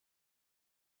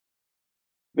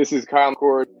This is Kyle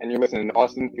McCord, and you're listening to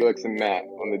Austin, Felix, and Matt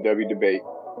on the W Debate.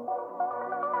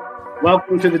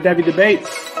 Welcome to the W Debate.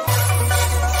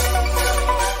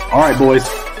 All right, boys.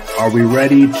 Are we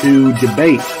ready to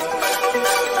debate?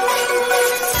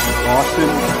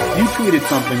 Austin, you tweeted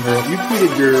something, girl. You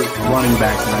tweeted your running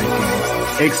back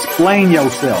tonight. Explain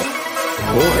yourself.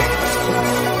 Boy,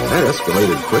 that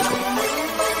escalated quickly.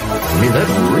 I mean, that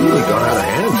really got out of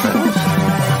hand fast.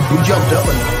 He jumped up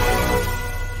and...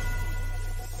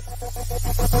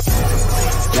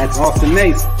 That's Austin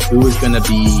Nace. Who is going to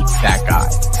be that guy?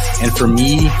 And for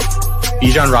me,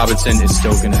 Bijan Robinson is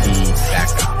still going to be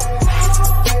that guy.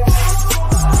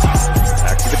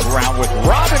 Back to the ground with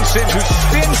Robinson, who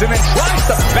spins and then tries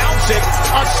to bounce it.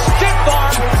 A stiff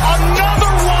arm, another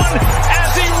one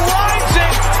as he rides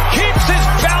it, keeps his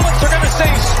balance. They're going to say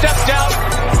he stepped out,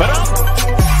 but up.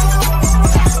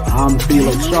 I'm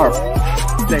Felix Sharp.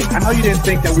 I know you didn't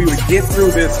think that we would get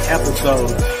through this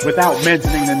episode without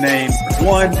mentioning the name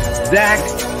one Zach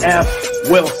F.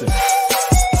 Wilson.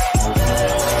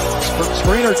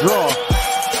 Screener draw.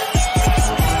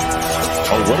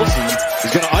 Oh, Wilson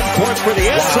is going to uncork for the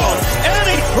end zone, and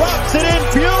he drops it in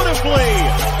beautifully.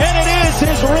 And it is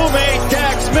his roommate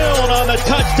Dax Milne on the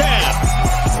touchdown.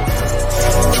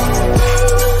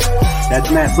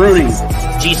 That's Matt Bruning.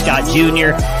 G. Scott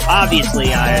Jr.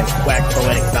 Obviously, I waxed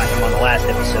poetic about him on the last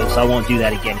episode, so I won't do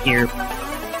that again here. And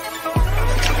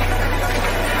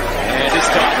this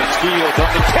time it's Fields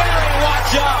on the carry.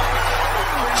 Watch out!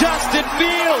 Justin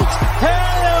Fields.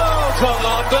 Hello,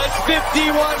 Columbus.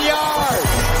 51 yards.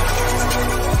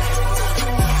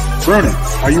 Bruning,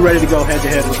 are you ready to go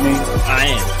head-to-head with me?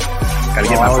 I am. Got to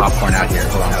get my popcorn out here.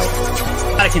 Hold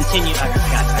on. Gotta continue. I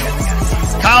got it.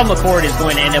 Kyle McCord is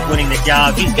going to end up winning the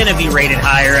job. He's going to be rated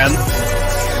higher.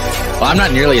 Well, I'm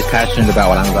not nearly as passionate about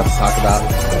what I'm about to talk about.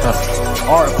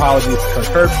 Our apologies to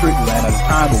Kirk Street. We ran out of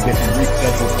time. We'll get him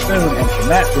rescheduled soon. And for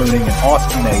Matt Bruning and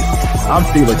Austin Nace, I'm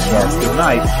Felix Sharp. Good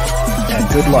night and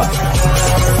good luck.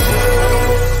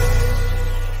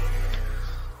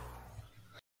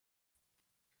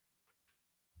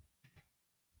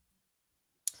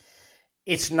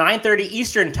 It's 9:30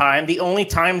 Eastern time, the only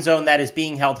time zone that is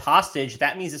being held hostage.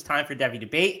 That means it's time for W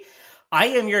Debate. I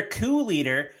am your coup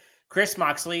leader, Chris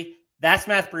Moxley. That's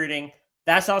Matt Bruning.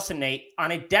 That's Austin Nate.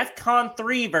 On a DEF CON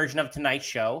 3 version of tonight's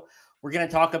show, we're going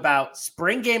to talk about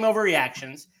spring game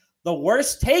overreactions, the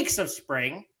worst takes of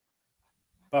spring.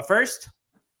 But first,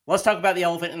 let's talk about the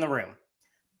elephant in the room.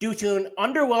 Due to an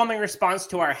underwhelming response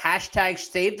to our hashtag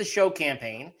Save the Show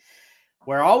campaign,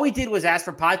 where all we did was ask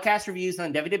for podcast reviews on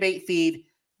the W Debate feed,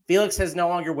 Felix is no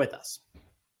longer with us.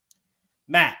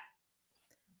 Matt,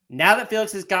 now that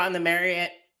Felix has gotten the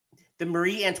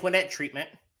Marie Antoinette treatment,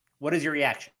 what is your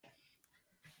reaction?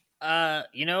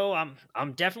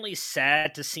 I'm definitely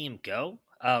sad to see him go.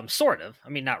 Sort of. I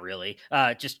mean, not really.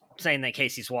 Just saying that in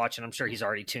case he's watching. I'm sure he's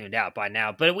already tuned out by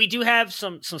now. But we do have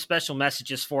some special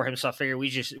messages for him, so I figure we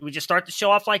just start the show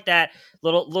off like that,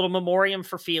 little memoriam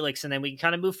for Felix, and then we can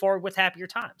kind of move forward with happier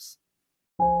times.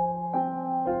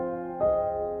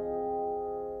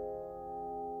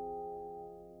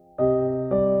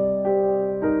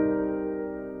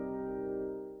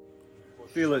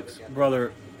 Felix,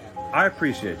 brother, I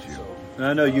appreciate you. And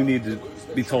I know you need to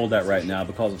be told that right now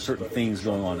because of certain things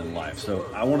going on in life. So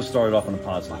I want to start it off on a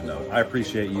positive note. I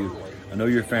appreciate you. I know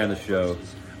you're a fan of the show.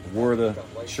 I wore the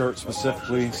shirt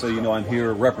specifically, so you know I'm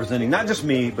here representing not just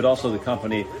me, but also the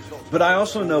company. But I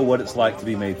also know what it's like to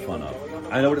be made fun of.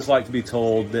 I know what it's like to be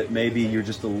told that maybe you're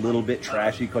just a little bit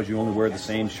trashy because you only wear the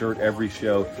same shirt every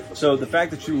show. So the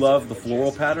fact that you love the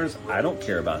floral patterns, I don't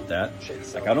care about that.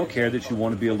 Like, I don't care that you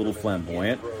want to be a little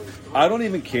flamboyant. I don't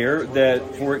even care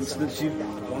that, for instance, you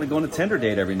want to go on a Tinder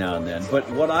date every now and then. But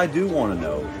what I do want to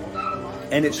know,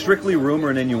 and it's strictly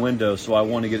rumor and innuendo, so I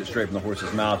want to get it straight from the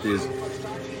horse's mouth,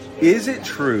 is it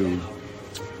true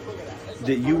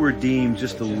that you were deemed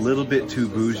just a little bit too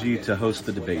bougie to host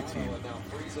the debate team?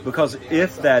 Because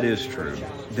if that is true,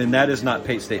 then that is not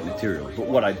Pate State material. But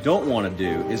what I don't want to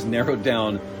do is narrow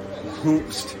down who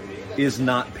is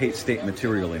not Pate State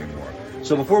material anymore.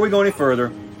 So before we go any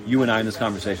further, you and I in this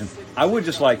conversation, I would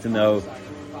just like to know,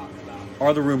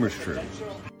 are the rumors true?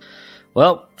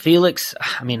 Well, Felix,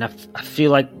 I mean, I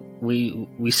feel like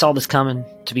we saw this coming,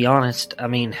 to be honest. I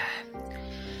mean,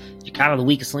 you're kind of the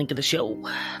weakest link of the show.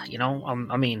 You know,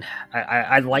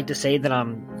 I'd like to say that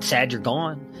I'm sad you're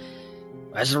gone.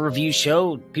 As the review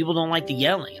showed, people don't like the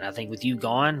yelling. And I think with you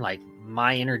gone, like,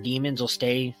 my inner demons will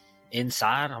stay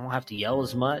inside. I won't have to yell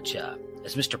as much.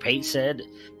 As Mr. Pate said,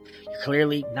 you're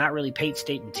clearly not really Pate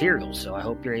State material. So I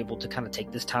hope you're able to kind of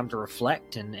take this time to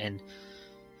reflect and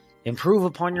improve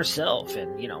upon yourself,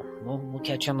 and we'll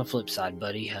catch you on the flip side,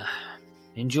 buddy.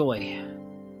 Enjoy.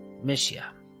 Miss ya.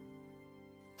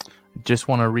 Just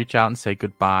want to reach out and say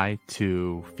goodbye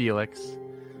to Felix,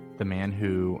 the man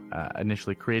who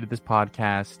initially created this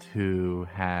podcast, who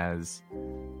has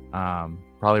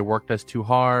probably worked us too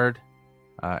hard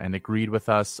and agreed with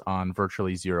us on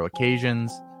virtually zero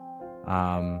occasions.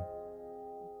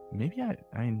 Maybe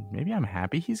I'm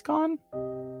happy he's gone.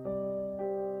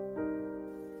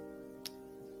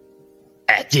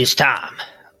 At this time,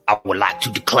 I would like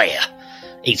to declare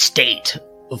a state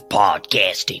of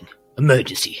podcasting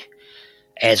emergency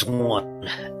as one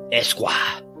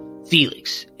Esquire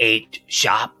Felix H.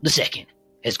 Sharp II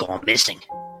has gone missing.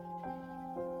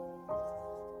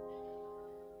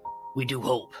 We do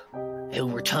hope he'll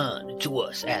return to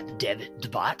us at the Devitt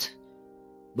Debate,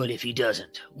 but if he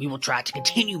doesn't, we will try to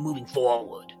continue moving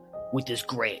forward with this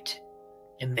great,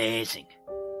 amazing,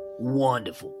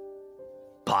 wonderful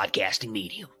podcasting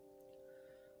medium.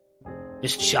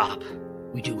 Mr. Sharp,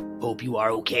 we do hope you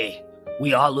are okay.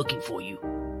 We are looking for you.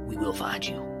 We will find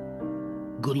you.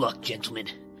 Good luck, gentlemen.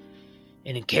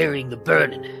 And in carrying the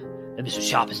burden that Mr.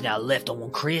 Sharp has now left on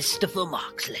one Christopher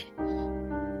Moxley,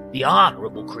 the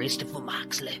Honorable Christopher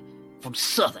Moxley from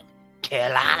Southern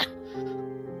Carolina.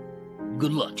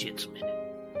 Good luck, gentlemen.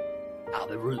 I'll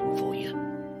be rooting for you.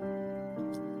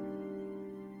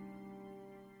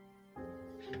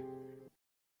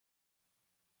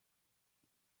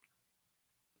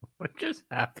 What just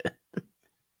happened?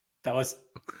 That was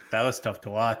tough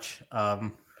to watch.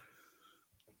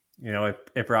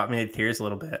 It brought me to tears a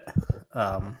little bit.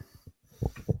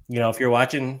 If you're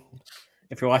watching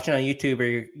on YouTube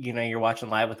or you're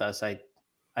watching live with us, I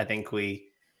think I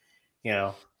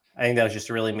think that was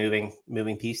just a really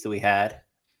moving piece that we had.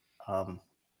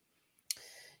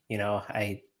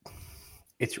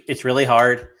 It's really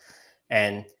hard,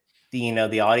 and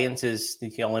the audience is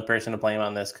the only person to blame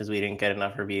on this because we didn't get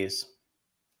enough reviews.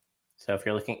 So if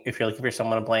you're looking for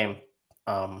someone to blame,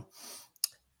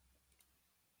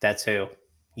 that's who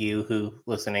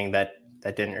listening that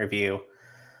didn't review.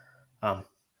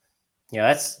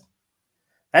 That's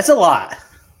a lot.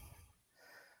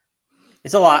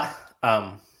 It's a lot.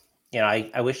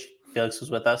 I wish Felix was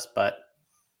with us, but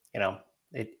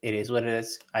it is what it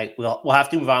is. We'll have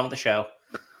to move on with the show.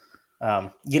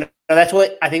 That's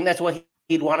what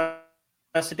he'd want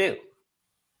us to do.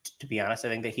 To be honest, I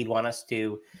think that he'd want us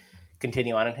to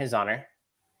continue on in his honor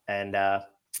and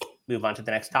move on to the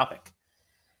next topic.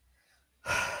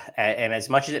 And as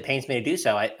much as it pains me to do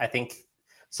so, I think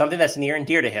something that's near and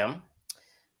dear to him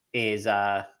is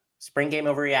spring game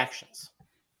overreactions.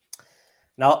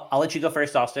 Now, I'll let you go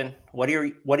first, Austin. What are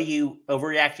you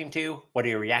overreacting to? What are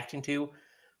you reacting to?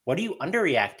 What are you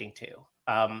underreacting to?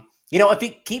 If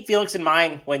you keep Felix in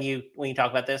mind when you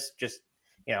talk about this, just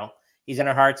he's in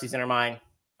our hearts, he's in our mind.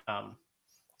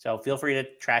 So feel free to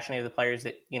trash any of the players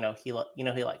that he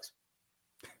likes.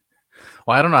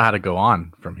 Well, I don't know how to go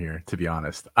on from here, to be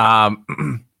honest. But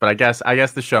I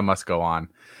guess the show must go on.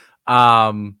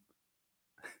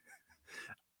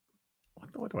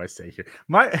 What do I say here?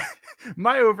 My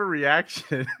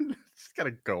overreaction. Just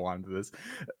gotta go on to this.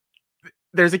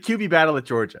 There's a QB battle at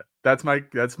Georgia. That's my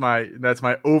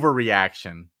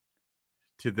overreaction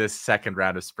to this second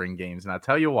round of spring games, and I'll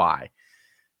tell you why.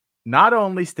 Not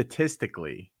only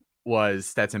statistically was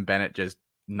Stetson Bennett just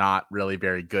not really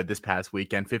very good this past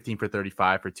weekend, 15 for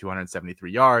 35 for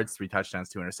 273 yards, 3 touchdowns,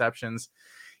 2 interceptions.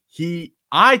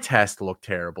 Eye test looked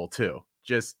terrible too.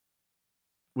 Just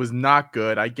was not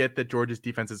good. I get that Georgia's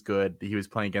defense is good. He was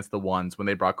playing against the ones when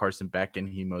they brought Carson Beck, and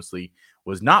he mostly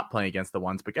was not playing against the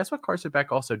ones. But guess what? Carson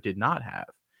Beck also did not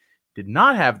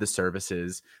have the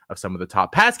services of some of the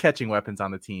top pass catching weapons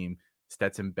on the team.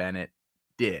 Stetson Bennett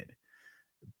did.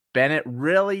 Bennett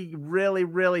really, really,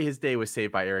 really, his day was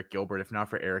saved by Eric Gilbert. If not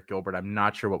for Eric Gilbert, I'm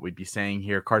not sure what we'd be saying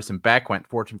here. Carson Beck went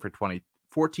 14 for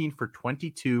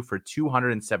 22 for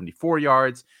 274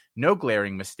 yards. No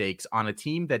glaring mistakes on a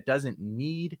team that doesn't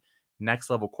need next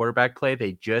level quarterback play.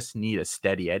 They just need a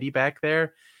steady Eddie back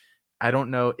there. I don't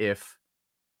know if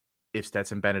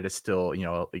Stetson Bennett is still,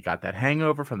 he got that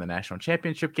hangover from the national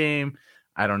championship game.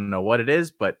 I don't know what it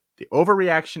is, but the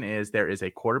overreaction is there is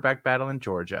a quarterback battle in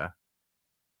Georgia.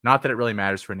 Not that it really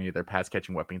matters for any of their pass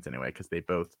catching weapons anyway, because they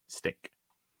both stink.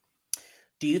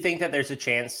 Do you think that there's a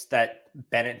chance that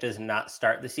Bennett does not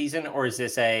start the season, or is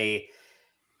this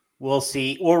we'll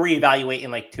see, we'll reevaluate in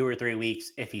like 2 or 3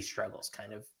 weeks if he struggles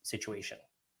kind of situation?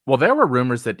 Well, there were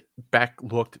rumors that Beck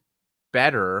looked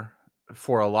better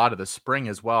for a lot of the spring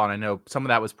as well. And I know some of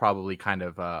that was probably kind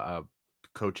of a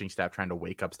coaching staff trying to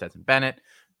wake up Stetson Bennett.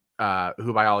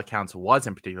 who by all accounts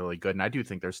wasn't particularly good. And I do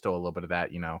think there's still a little bit of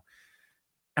that,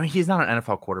 I mean, he's not an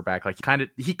NFL quarterback. Like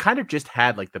he kind of just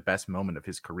had like the best moment of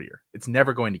his career. It's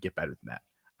never going to get better than that.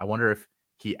 I wonder if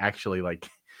he actually like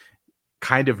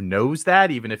kind of knows that,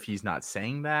 even if he's not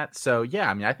saying that. So yeah,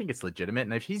 I mean, I think it's legitimate.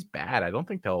 And if he's bad, I don't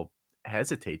think they'll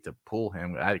hesitate to pull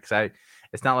him.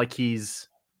 It's not like he's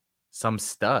some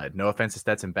stud. No offense to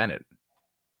Stetson Bennett.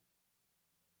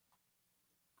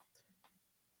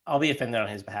 I'll be offended on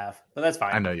his behalf, but that's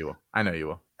fine. I know you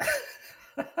will.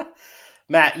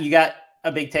 Matt, you got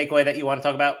a big takeaway that you want to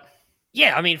talk about?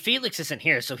 Yeah, I mean, Felix isn't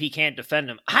here, so he can't defend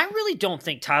him. I really don't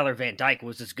think Tyler Van Dyke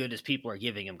was as good as people are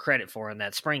giving him credit for in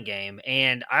that spring game.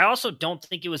 And I also don't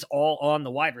think it was all on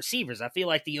the wide receivers. I feel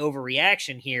like the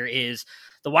overreaction here is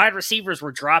the wide receivers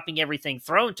were dropping everything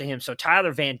thrown to him, so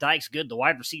Tyler Van Dyke's good. The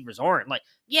wide receivers aren't. Like,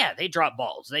 yeah, they dropped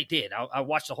balls. They did. I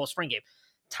watched the whole spring game.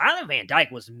 Tyler Van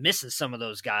Dyke was missing some of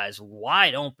those guys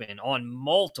wide open on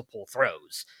multiple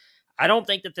throws. I don't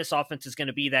think that this offense is going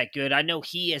to be that good. I know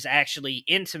he has actually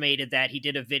intimated that. He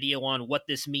did a video on what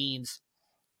this means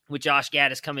with Josh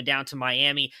Gaddis coming down to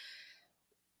Miami.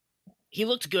 He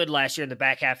looked good last year in the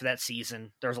back half of that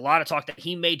season. There's a lot of talk that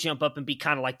he may jump up and be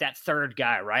kind of like that third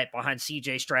guy, right, behind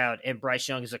C.J. Stroud and Bryce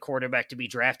Young as a quarterback to be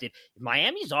drafted.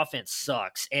 Miami's offense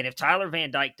sucks, and if Tyler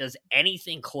Van Dyke does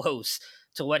anything close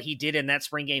to what he did in that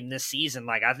spring game this season,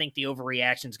 like, I think the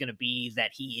overreaction is going to be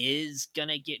that he is going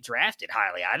to get drafted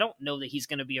highly. I don't know that he's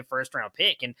going to be a first-round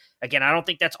pick. And, again, I don't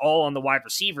think that's all on the wide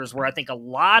receivers, where I think a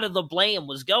lot of the blame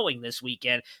was going this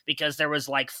weekend because there was,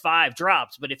 like, 5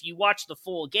 drops. But if you watch the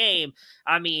full game,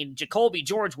 I mean, Jacoby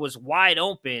George was wide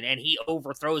open, and he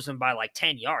overthrows him by, like,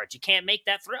 10 yards. You can't make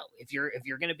that throw. If you're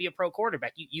going to be a pro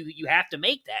quarterback, you have to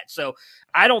make that. So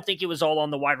I don't think it was all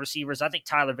on the wide receivers. I think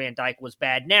Tyler Van Dyke was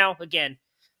bad. Now, again,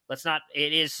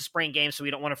 it is a spring game, so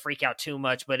we don't want to freak out too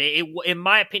much, but in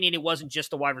my opinion, it wasn't just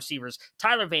the wide receivers.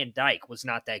 Tyler Van Dyke was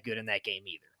not that good in that game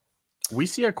either. We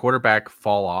see a quarterback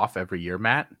fall off every year,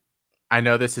 Matt. I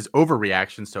know this is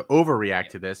overreaction, so overreact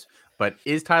to this, but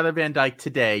is Tyler Van Dyke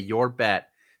today your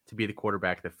bet to be the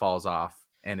quarterback that falls off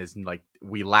and is like,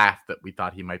 we laughed that we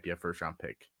thought he might be a first-round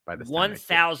pick by this time?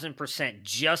 1,000%,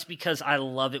 just because I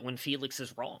love it when Felix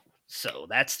is wrong. So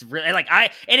that's really like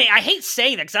I hate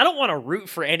saying that because I don't want to root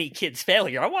for any kid's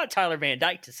failure. I want Tyler Van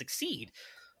Dyke to succeed,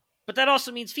 but that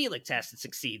also means Felix has to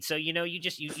succeed. So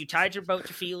you tied your boat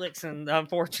to Felix, and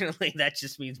unfortunately, that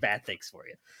just means bad things for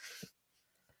you.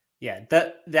 Yeah,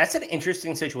 that's an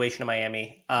interesting situation in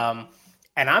Miami, and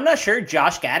I'm not sure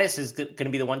Josh Gaddis is going to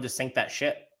be the one to sink that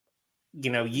ship.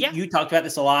 You talked about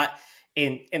this a lot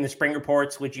in the spring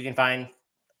reports, which you can find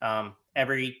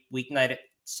every weeknight at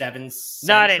 7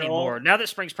 Central. Not anymore. Now that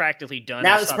spring's practically done.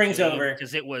 Now that spring's over.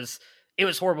 Because it was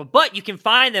horrible. But you can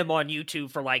find them on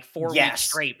YouTube for like 4 weeks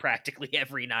straight, practically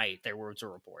every night. There was a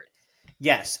report.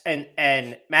 Yes. And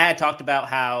Matt had talked about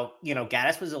how,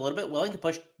 Gaddis was a little bit willing to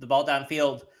push the ball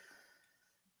downfield.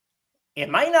 It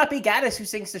might not be Gaddis who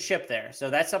sinks the ship there. So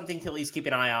that's something to at least keep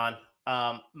an eye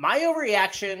on. My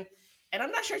overreaction, and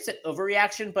I'm not sure it's an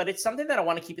overreaction, but it's something that I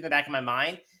want to keep in the back of my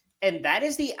mind. And that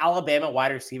is the Alabama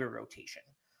wide receiver rotation.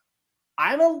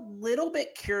 I'm a little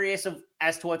bit curious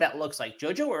as to what that looks like.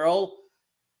 JoJo Earl,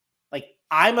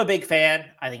 I'm a big fan.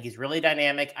 I think he's really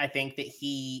dynamic. I think that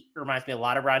he reminds me a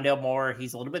lot of Rondale Moore.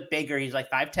 He's a little bit bigger. He's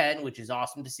like 5'10", which is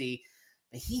awesome to see.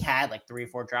 But he had like 3 or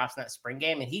 4 drops in that spring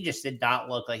game, and he just did not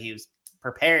look like he was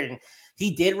prepared. And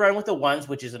he did run with the ones,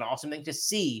 which is an awesome thing to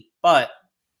see. But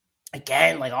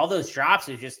again, like all those drops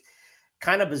is just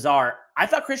kind of bizarre. I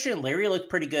thought Christian Leary looked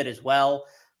pretty good as well.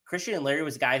 Christian Leary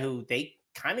was a guy who they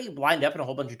kind of lined up in a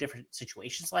whole bunch of different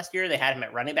situations last year. They had him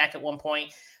at running back at one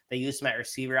point. They used him at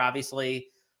receiver, obviously.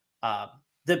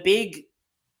 The big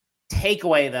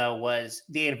takeaway, though, was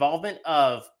the involvement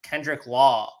of Kendrick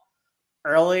Law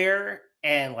earlier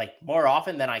and more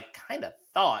often than I kind of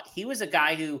thought. He was a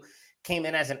guy who came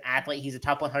in as an athlete. He's a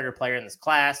top 100 player in this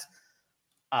class.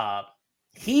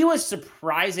 He was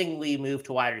surprisingly moved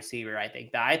to wide receiver, I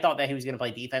think. I thought that he was going to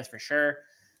play defense for sure.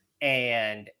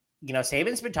 And,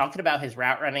 Saban's been talking about his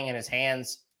route running and his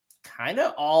hands kind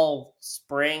of all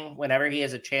spring whenever he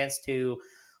has a chance to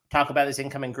talk about this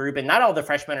incoming group. And not all the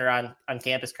freshmen are on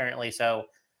campus currently, so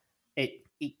you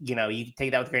can take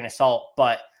that with a grain of salt.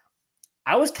 But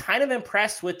I was kind of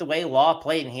impressed with the way Law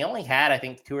played, and he only had, I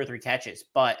think, 2 or 3 catches.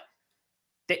 But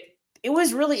it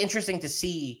was really interesting to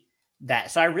see that.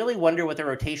 So I really wonder what the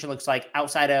rotation looks like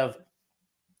outside of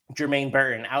Jermaine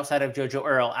Burton, outside of JoJo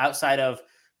Earl, outside of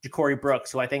Ja'Cory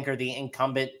Brooks, who I think are the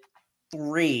incumbent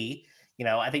 3.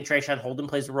 I think Trayshawn Holden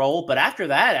plays a role, but after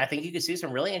that, I think you could see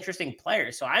some really interesting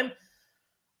players. So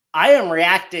I am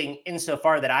reacting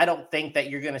insofar that I don't think that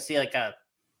you're going to see like a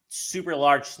super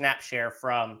large snap share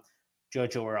from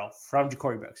JoJo Earl, from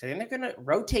Ja'Cory Brooks. I think they're going to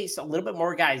rotate a little bit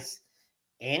more guys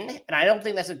in, and I don't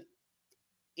think that's an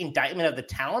indictment of the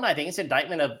talent. I think it's an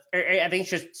indictment of, I think it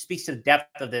just speaks to the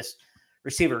depth of this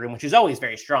receiver room, which is always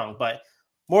very strong, but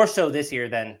more so this year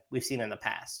than we've seen in the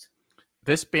past.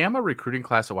 This Bama recruiting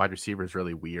class of wide receiver is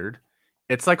really weird.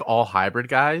 It's like all hybrid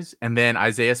guys, and then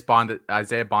Isaiah Bond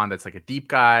that's like a deep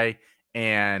guy,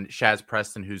 and Shaz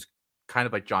Preston, who's kind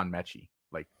of like John Mechie,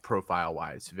 like profile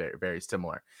wise, very, very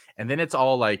similar. And then it's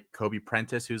all like Kobe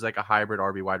Prentice, who's like a hybrid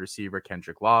RB wide receiver.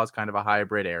 Kendrick Law is kind of a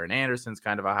hybrid. Aaron Anderson's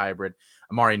kind of a hybrid.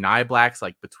 Amari Niblack's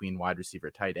like between wide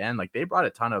receiver, tight end. Like they brought a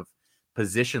ton of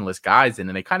positionless guys in,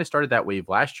 and they kind of started that wave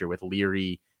last year with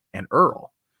Leary and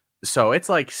Earl. So it's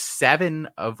like 7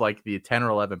 of like the 10 or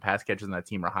 11 pass catchers on that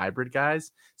team are hybrid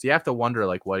guys. So you have to wonder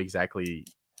like what exactly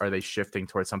are they shifting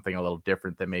towards something a little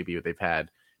different than maybe what they've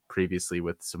had previously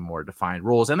with some more defined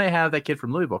rules. And they have that kid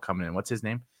from Louisville coming in. What's his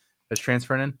name that's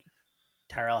transferring in?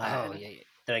 Tyrell Hatton. Oh, yeah.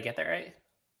 Did I get that right?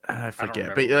 I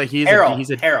forget. But like he's a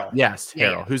Harrell. Yes,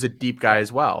 Harrell, who's a deep guy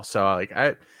as well. So like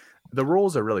the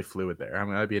rules are really fluid there. I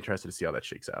mean, I'd be interested to see how that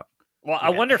shakes out. Well,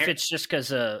 I wonder if it's just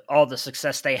because of all the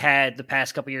success they had the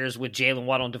past couple of years with Jalen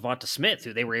Waddle and Devonta Smith,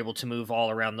 who they were able to move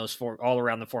all around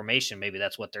the formation. Maybe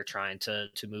that's what they're trying to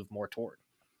move more toward.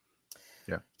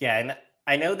 Yeah, and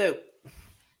I know that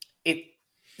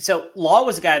So Law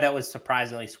was a guy that was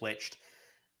surprisingly switched.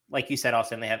 Like you said,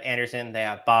 Austin, they have Anderson, they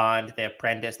have Bond, they have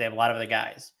Prentice, they have a lot of other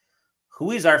guys.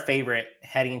 Who is our favorite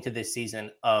heading into this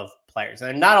season of players? And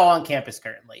they're not all on campus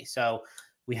currently, so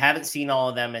we haven't seen all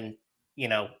of them in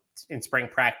spring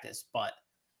practice, but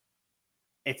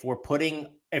if we're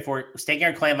staking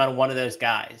our claim on one of those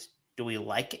guys, do we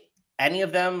like any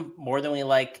of them more than we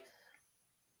like,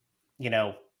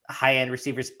 high-end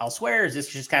receivers elsewhere? Or is this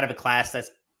just kind of a class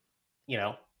that's,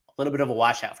 a little bit of a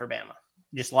washout for Bama?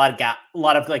 Just a lot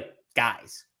of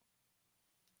guys.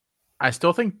 I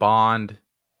still think Bond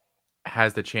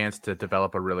has the chance to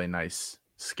develop a really nice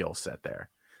skill set there.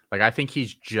 Like, I think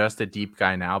he's just a deep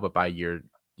guy now, but by year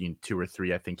 2 or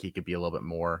 3, I think he could be a little bit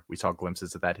more. We saw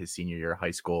glimpses of that his senior year of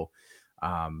high school.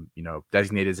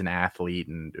 Designated as an athlete,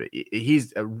 and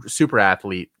he's a super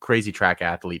athlete, crazy track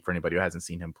athlete for anybody who hasn't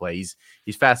seen him play.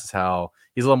 He's fast as hell.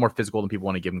 He's a little more physical than people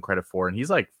want to give him credit for, and he's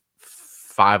like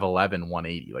 5'11",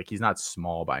 180. Like, he's not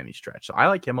small by any stretch. So I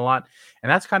like him a lot,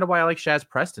 and that's kind of why I like Shaz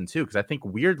Preston too, because I think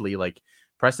weirdly, like,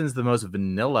 Preston's the most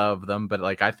vanilla of them, but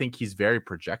like I think he's very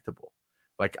projectable.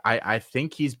 Like I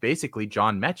think he's basically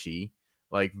John Mechie,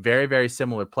 like very, very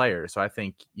similar player. So I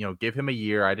think, give him a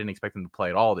year. I didn't expect him to play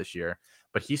at all this year,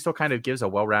 but he still kind of gives a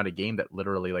well-rounded game that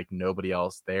literally like nobody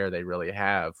else there they really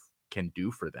have can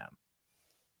do for them.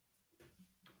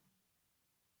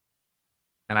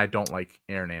 And I don't like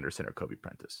Aaron Anderson or Kobe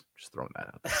Prentice. Just throwing that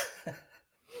out there.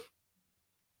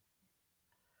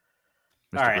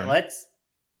 All right, let's.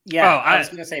 Yeah, I was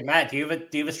going to say, Matt, do you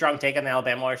have a strong take on the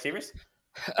Alabama wide receivers?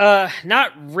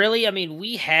 Not really. I mean,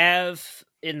 we have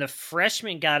in the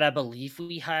freshman guide, I believe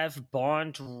we have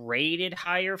Bond rated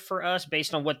higher for us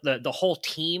based on what the whole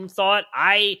team thought.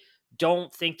 I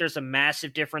don't think there's a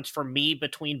massive difference for me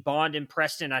between Bond and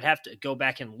Preston. I'd have to go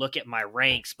back and look at my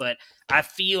ranks, but I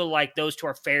feel like those two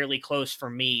are fairly close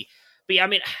for me. But yeah, I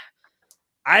mean,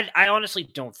 I honestly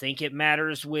don't think it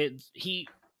matters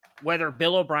whether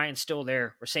Bill O'Brien's still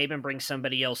there or Saban brings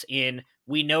somebody else in.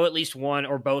 We know at least one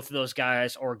or both of those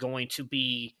guys are going to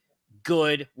be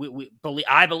good.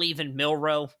 I believe in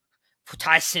Milroe.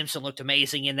 Ty Simpson looked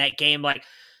amazing in that game. Like,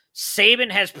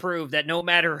 Saban has proved that no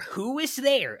matter who is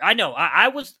there, I know I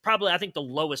was probably, I think, the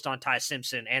lowest on Ty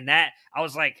Simpson, and that I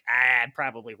was like, I'm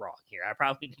probably wrong here. I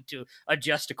probably need to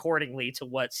adjust accordingly to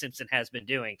what Simpson has been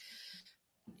doing.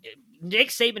 Nick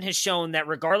Saban has shown that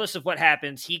regardless of what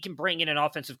happens, he can bring in an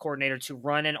offensive coordinator to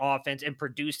run an offense and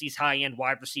produce these high-end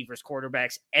wide receivers,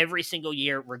 quarterbacks every single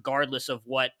year, regardless of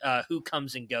what who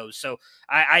comes and goes. So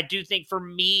I do think for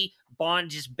me, Bond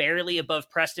just barely above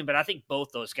Preston, but I think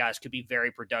both those guys could be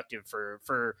very productive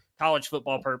for college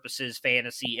football purposes,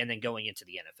 fantasy, and then going into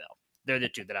the NFL. They're the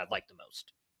two that I'd like the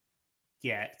most.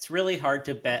 Yeah, it's really hard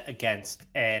to bet against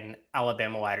an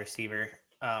Alabama wide receiver.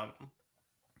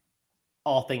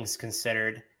 All things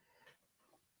considered.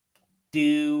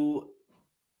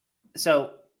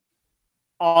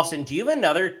 Austin, do you have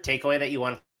another takeaway that you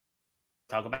want to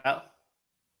talk about?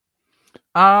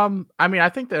 I mean, I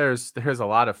think there's a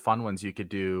lot of fun ones you could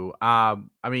do. I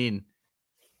mean,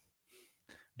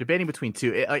 debating between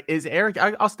two, is Eric,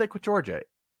 I'll stick with Georgia.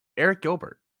 Eric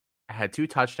Gilbert had 2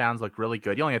 touchdowns, looked really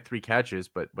good. He only had 3 catches,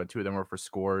 but 2 of them were for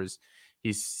scores.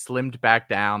 He's slimmed back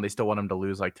down. They still want him to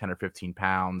lose like 10 or 15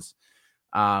 pounds.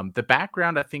 The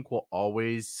background, I think, will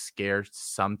always scare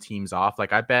some teams off.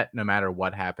 Like, I bet no matter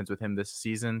what happens with him this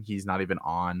season, he's not even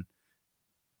on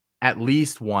at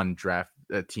least one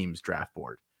team's draft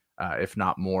board, if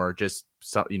not more. Just,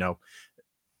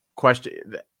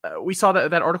 question. We saw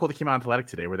that article that came out in Athletic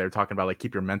today where they were talking about, like,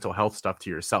 keep your mental health stuff to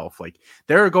yourself. Like,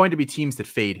 there are going to be teams that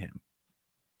fade him.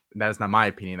 That is not my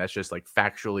opinion. That's just like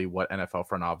factually what NFL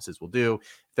front offices will do.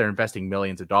 If they're investing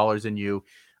millions of dollars in you,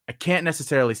 I can't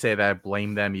necessarily say that I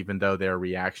blame them, even though their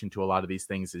reaction to a lot of these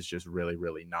things is just really,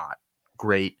 really not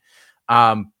great.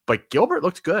 But Gilbert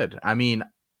looked good. I mean,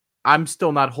 I'm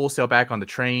still not wholesale back on the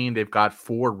train. They've got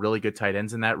 4 really good tight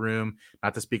ends in that room,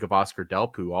 not to speak of Oscar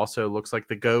Delp, who also looks like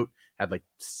the GOAT, had like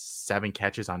 7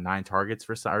 catches on 9 targets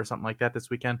or something like that this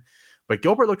weekend. But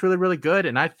Gilbert looked really, really good,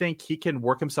 and I think he can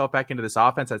work himself back into this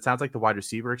offense. That sounds like the wide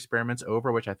receiver experiment's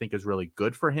over, which I think is really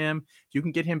good for him. If you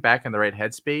can get him back in the right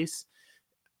headspace,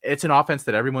 it's an offense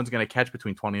that everyone's going to catch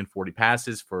between 20 and 40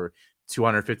 passes for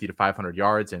 250 to 500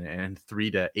 yards and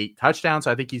 3 to 8 touchdowns.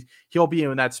 So I think he'll be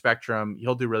in that spectrum.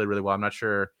 He'll do really, really well. I'm not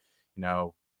sure,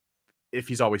 if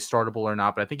he's always startable or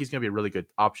not, but I think he's going to be a really good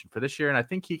option for this year. And I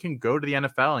think he can go to the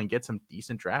NFL and get some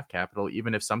decent draft capital,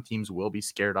 even if some teams will be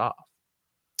scared off.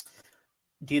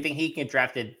 Do you think he can get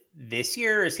drafted this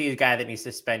year, or is he a guy that needs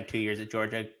to spend 2 years at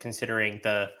Georgia, considering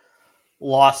the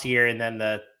lost year and then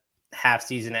the half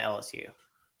season at LSU?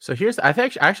 So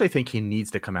I actually think he needs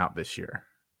to come out this year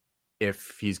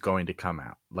if he's going to come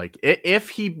out. Like, if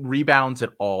he rebounds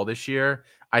at all this year,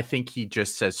 I think he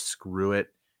just says screw it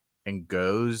and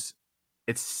goes.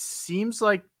 It seems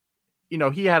like,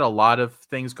 he had a lot of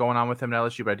things going on with him at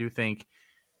LSU, but I do think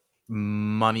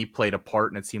money played a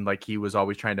part, and it seemed like he was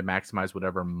always trying to maximize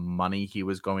whatever money he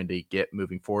was going to get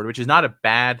moving forward, which is not a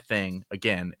bad thing.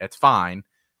 Again, it's fine.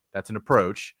 That's an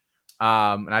approach.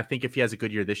 And I think if he has a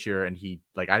good year this year, and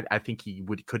I think he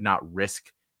could not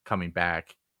risk coming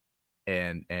back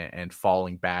and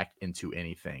falling back into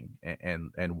anything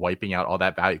and wiping out all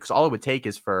that value, because all it would take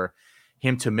is for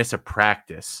him to miss a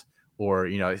practice, or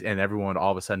and everyone would all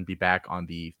of a sudden be back on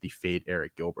the fade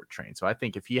Eric Gilbert train. So I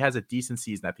think if he has a decent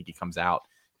season, I think he comes out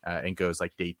and goes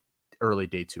like early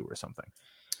day 2 or something.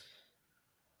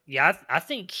 Yeah, I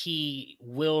think he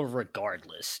will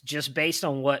regardless, just based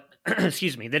on what,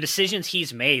 the decisions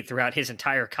he's made throughout his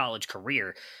entire college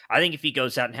career. I think if he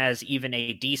goes out and has even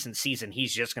a decent season,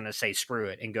 he's just going to say screw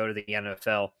it and go to the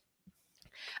NFL.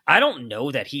 I don't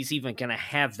know that he's even going to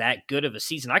have that good of a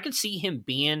season. I could see him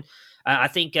being, I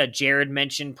think Jared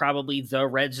mentioned probably the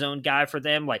red zone guy for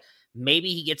them. Like,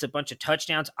 maybe he gets a bunch of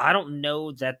touchdowns. I don't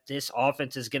know that this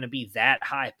offense is going to be that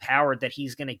high powered that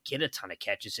he's going to get a ton of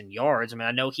catches and yards. I mean,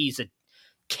 I know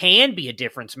can be a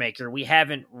difference maker. We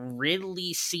haven't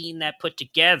really seen that put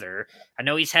together. I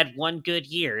know he's had one good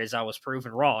year, as I was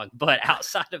proven wrong, but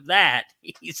outside of that,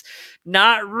 he's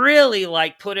not really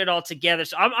put it all together.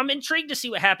 So I'm intrigued to see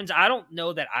what happens. I don't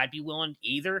know that I'd be willing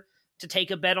either to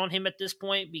take a bet on him at this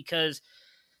point, because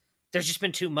there's just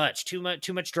been too much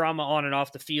drama on and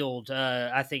off the field,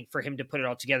 I think, for him to put it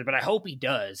all together. But I hope he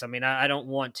does. I mean, I don't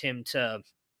want him to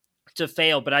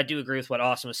fail, but I do agree with what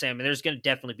Austin was saying. I mean, there's going to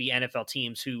definitely be NFL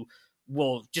teams who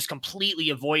will just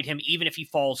completely avoid him, even if he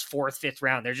falls 4th, 5th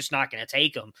round. They're just not going to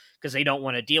take him because they don't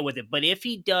want to deal with it. But if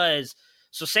he does,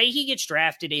 so say he gets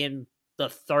drafted in the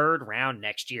 3rd round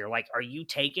next year, are you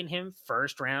taking him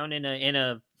 1st round in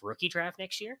a rookie draft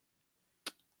next year?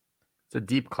 It's a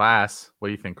deep class. What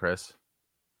do you think, Chris?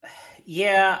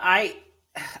 Yeah,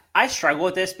 I struggle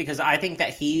with this because I think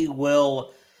that he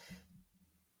will,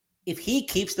 if he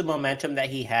keeps the momentum that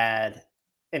he had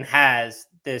and has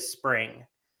this spring,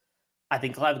 I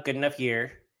think he'll have a good enough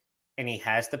year, and he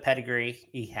has the pedigree,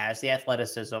 he has the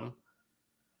athleticism.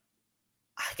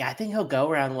 I think he'll go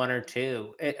round 1 or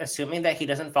 2, assuming that he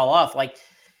doesn't fall off.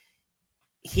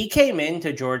 He came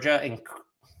into Georgia and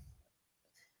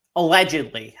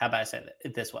allegedly, how about I say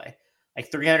it this way,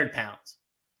 300 pounds.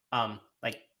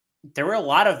 There were a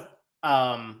lot of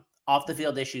off the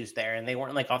field issues there, and they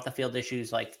weren't off the field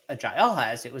issues like a Jael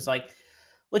has. It was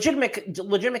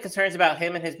legitimate concerns about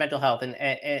him and his mental health, and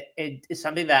it is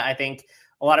something that I think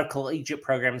a lot of collegiate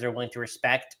programs are willing to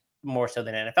respect more so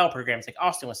than NFL programs, like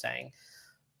Austin was saying.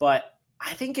 But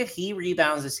I think if he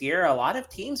rebounds this year, a lot of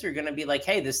teams are going to be like,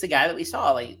 "Hey, this is the guy that we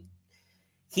saw."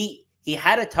 He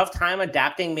had a tough time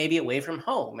adapting maybe away from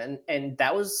home. And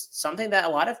that was something that a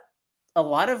lot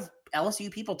of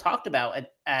LSU people talked about in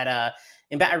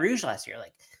Baton Rouge last year.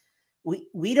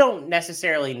 We don't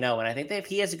necessarily know. And I think that if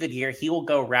he has a good year, he will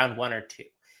go round 1 or 2.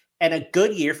 And a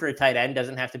good year for a tight end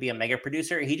doesn't have to be a mega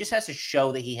producer. He just has to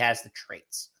show that he has the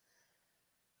traits.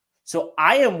 So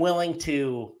I am willing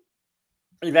to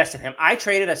invest in him. I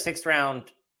traded a 6th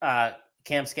round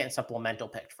Cam Scantling supplemental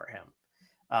pick for him.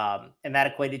 And that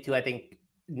equated to, I think,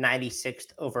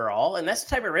 96th overall. And that's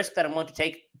the type of risk that I'm willing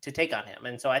to take on him.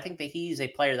 And so I think that he's a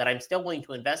player that I'm still willing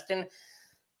to invest in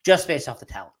just based off the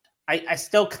talent. I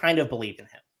still kind of believe in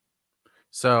him.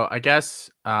 So I guess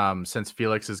since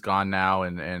Felix is gone now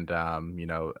and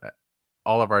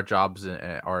all of our jobs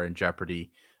are in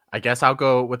jeopardy, I guess I'll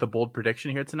go with a bold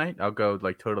prediction here tonight. I'll go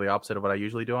like totally opposite of what I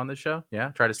usually do on this show. Yeah.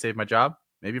 Try to save my job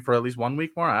maybe for at least 1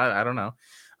 week more. I don't know.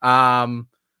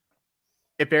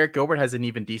 If Eric Gilbert has an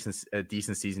even decent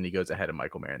season, he goes ahead of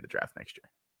Michael Mayer in the draft next year.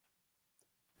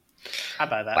 How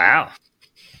about that? Wow.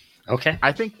 Okay.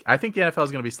 I think the NFL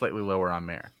is going to be slightly lower on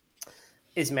Mayer.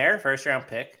 Is Mayer a 1st round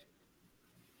pick?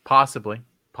 Possibly.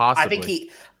 I think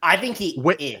he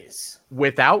is.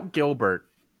 Without Gilbert,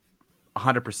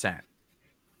 100%.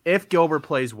 If Gilbert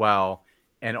plays well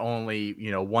and only,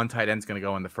 one tight end's going to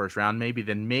go in the 1st round,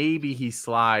 maybe he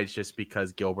slides just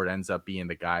because Gilbert ends up being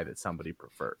the guy that somebody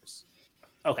prefers.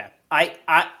 Okay.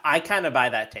 I kind of buy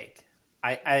that take.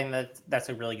 I think that's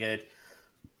a really good,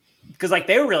 because like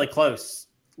they were really close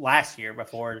last year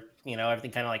before,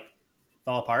 everything kind of like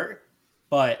fell apart.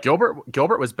 But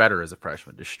Gilbert was better as a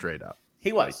freshman, just straight up.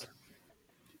 He was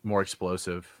more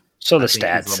explosive. So the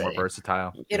stats he's a little more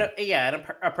versatile. At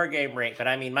a per game rate. But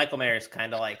I mean, Michael Mayer is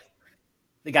kind of like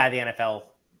the guy the NFL,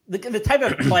 the type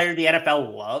of player the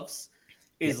NFL loves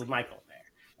is Michael Mayer.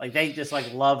 Like they just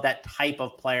like love that type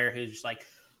of player who's just like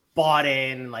bought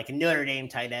in, like a Notre Dame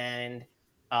tight end.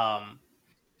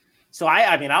 So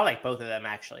I mean, I like both of them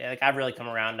actually. Like I've really come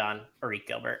around on Eric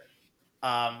Gilbert.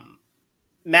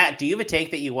 Matt, do you have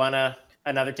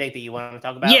another take that you want to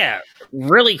talk about? Yeah,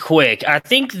 really quick. I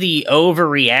think the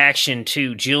overreaction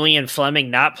to Julian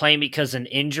Fleming not playing because of an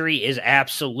injury is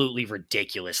absolutely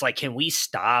ridiculous. Like, can we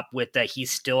stop with that he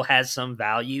still has some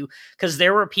value? Because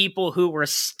there were people who were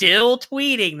still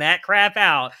tweeting that crap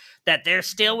out, that they're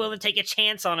still willing to take a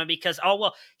chance on him because,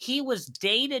 he was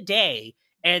day-to-day.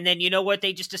 And then, you know what?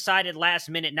 They just decided last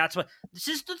minute not to. This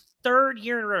is the 3rd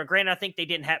year in a row. Granted, I think they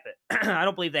didn't have it. I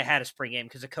don't believe they had a spring game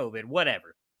because of COVID,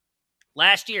 whatever.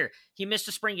 Last year, he missed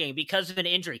a spring game because of an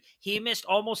injury. He missed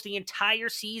almost the entire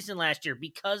season last year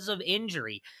because of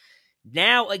injury.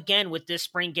 Now, again, with this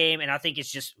spring game, and I think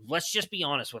it's just, let's just be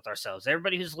honest with ourselves.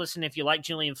 Everybody who's listening, if you like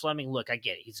Julian Fleming, look, I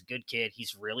get it. He's a good kid.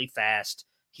 He's really fast.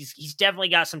 He's definitely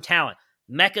got some talent.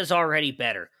 Mecca's already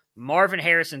better. Marvin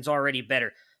Harrison's already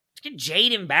better.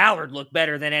 Jaden Ballard looked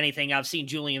better than anything I've seen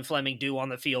Julian Fleming do on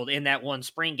the field in that one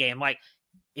spring game. Like,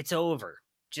 it's over.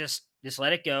 Just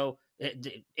let it go.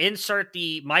 Insert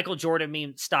the Michael Jordan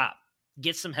meme. Stop.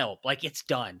 Get some help. Like, it's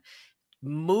done.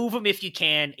 Move him if you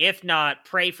can. If not,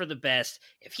 pray for the best.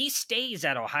 If he stays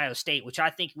at Ohio State, which I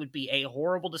think would be a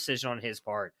horrible decision on his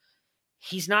part,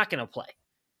 he's not going to play.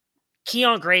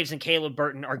 Keon Graves and Caleb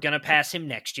Burton are going to pass him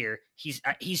next year.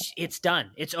 It's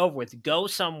done. It's over with. Go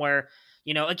somewhere.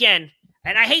 Again,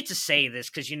 and I hate to say this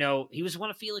because, he was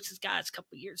one of Felix's guys a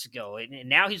couple of years ago, and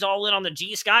now he's all in on the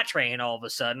G. Scott train all of a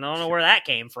sudden. I don't know where that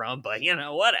came from, but,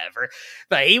 whatever.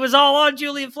 But he was all on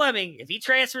Julian Fleming. If he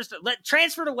transfer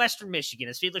to Western Michigan,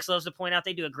 as Felix loves to point out,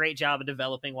 they do a great job of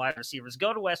developing wide receivers.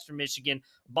 Go to Western Michigan,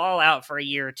 ball out for a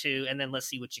year or two, and then let's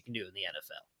see what you can do in the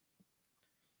NFL.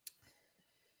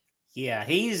 Yeah,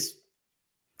 he's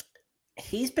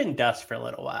been dust for a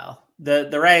little while.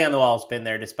 The writing on the wall has been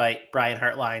there, despite Brian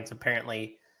Hartline's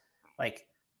apparently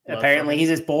he's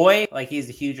his boy. Like, he's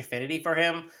a huge affinity for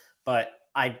him, but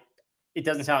it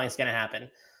doesn't sound like it's going to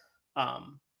happen.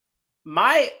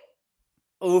 My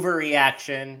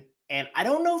overreaction, and I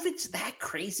don't know if it's that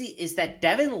crazy, is that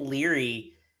Devin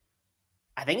Leary,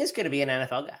 I think, is going to be an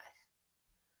NFL guy.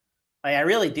 Like, I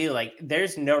really do. Like,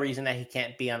 there's no reason that he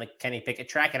can't be on the Kenny Pickett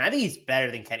track, and I think he's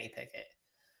better than Kenny Pickett.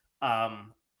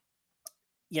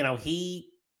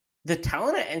 The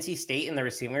talent at NC State in the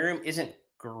receiving room isn't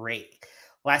great.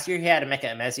 Last year he had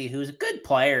Emeka Emezi, who's a good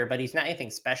player, but he's not anything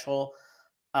special.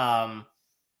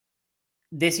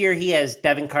 This year he has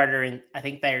Devin Carter and I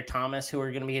think Thayer Thomas, who are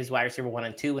going to be his wide receiver 1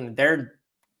 and 2, and they're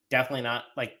definitely not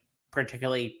like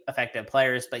particularly effective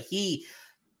players, but he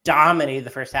dominated the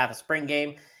first half of spring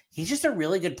game. He's just a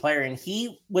really good player, and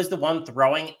he was the one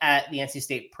throwing at the NC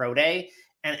State Pro Day.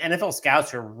 And NFL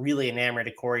scouts are really enamored,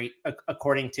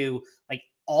 according to like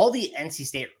all the NC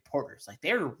State reporters. Like,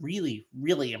 they're really,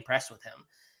 really impressed with him.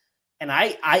 And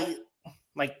I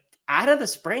like, out of the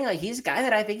spring, like, he's a guy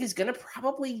that I think is going to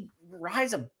probably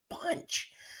rise a bunch.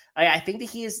 I think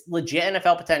that he is legit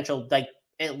NFL potential, like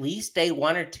at least day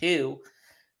 1 or 2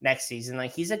 next season.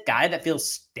 Like, he's a guy that feels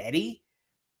steady,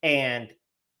 and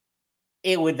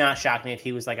it would not shock me if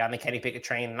he was like on the Kenny Pickett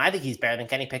train. And I think he's better than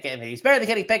Kenny Pickett. And if he's better than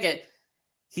Kenny Pickett,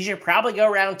 he should probably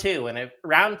go round 2. And if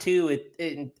round 2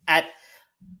 at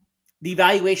the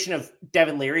evaluation of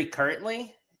Devin Leary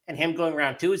currently and him going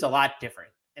round 2 is a lot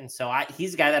different. And so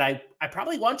he's a guy that I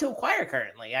probably want to acquire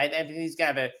currently. I think he's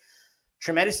going to have a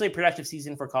tremendously productive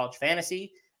season for college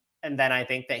fantasy. And then I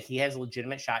think that he has a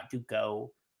legitimate shot to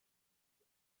go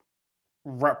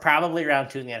probably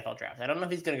round 2 in the NFL draft. I don't know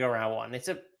if he's going to go round 1.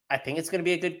 I think it's going to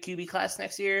be a good QB class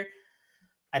next year.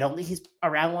 I don't think he's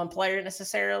a round 1 player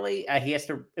necessarily. He has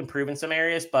to improve in some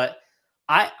areas, but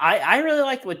I really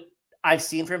like what I've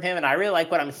seen from him, and I really like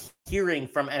what I'm hearing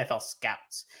from NFL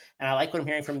scouts, and I like what I'm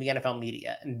hearing from the NFL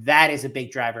media, and that is a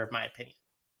big driver of my opinion.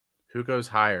 Who goes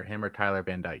higher, him or Tyler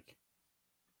Van Dyke?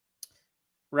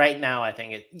 Right now, I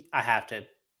think I have to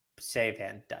say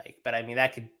Van Dyke, but I mean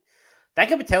that could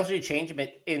potentially change a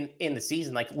bit in the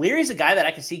season. Like Leary's a guy that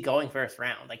I can see going first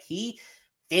round. Like he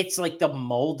fits like the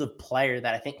mold of player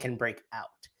that I think can break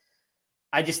out.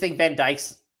 I just think Van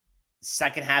Dyke's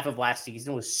second half of last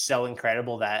season was so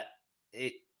incredible that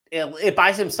it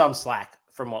buys him some slack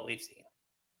from what we've seen.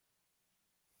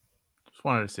 Just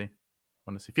wanted to see.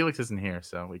 Felix isn't here,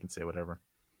 so we can say whatever.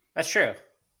 That's true.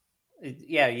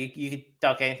 Yeah, you could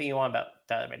talk anything you want about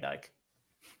Tyler Van Dyke.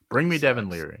 Bring me Devin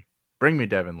Leary.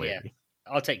 Yeah,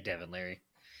 I'll take Devin Leary.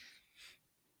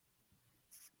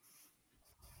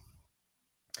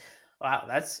 Wow,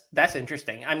 that's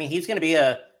interesting. I mean, he's going to be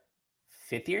a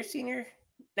 5th-year senior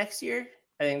next year,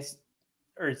 I think.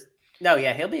 He'll be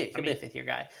a 5th-year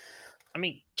guy. I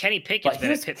mean, Kenny Pickett's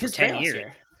been at Pitt for 10 years.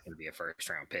 Year. He's going to be a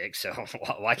first-round pick, so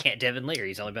why can't Devin Leary?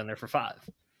 He's only been there for 5.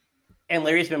 And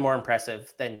Leary's been more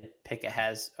impressive than Pickett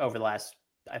has over the last,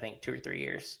 I think, 2 or 3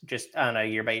 years, just on a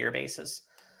year-by-year basis.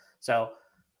 So,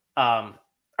 all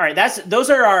right, those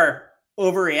are our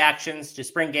overreactions to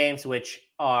spring games, which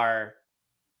are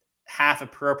half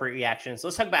appropriate reactions.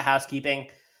 Let's talk about housekeeping.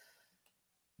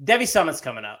 Devy Summit's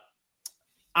coming up.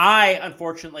 I,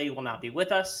 unfortunately, will not be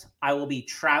with us. I will be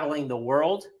traveling the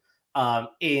world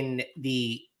in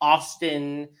the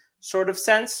Austin sort of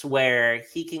sense where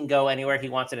he can go anywhere he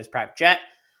wants in his private jet.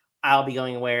 I'll be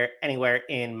going anywhere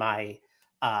in my,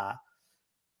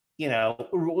 in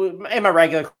my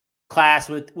regular class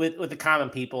with the common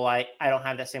people. I don't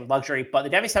have that same luxury, but the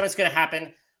Devy Summit's going to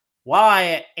happen while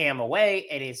I am away.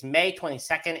 It is May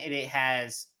 22nd. It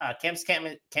has Campus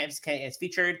Canton is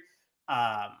featured.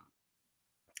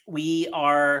 We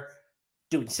are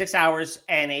doing 6 hours,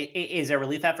 and it is a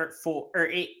relief effort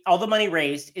all the money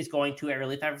raised is going to a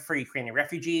relief effort for Ukrainian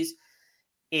refugees.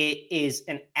 It is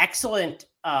an excellent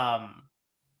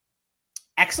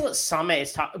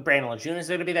summit. Brandon Lejeune is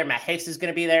going to be there. Matt Hicks is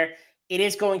going to be there. It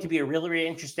is going to be a really, really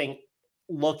interesting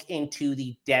look into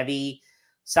the Devy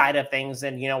side of things.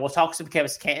 And, we'll talk some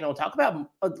Campus Canton. We'll talk about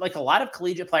like a lot of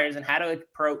collegiate players and how to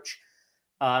approach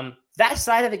that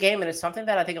side of the game. And it's something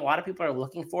that I think a lot of people are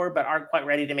looking for, but aren't quite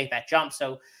ready to make that jump.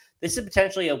 So this is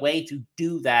potentially a way to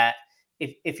do that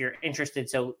if you're interested.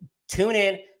 So tune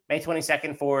in May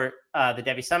 22nd for the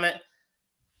Devy Summit.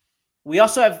 We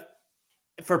also have,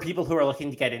 for people who are looking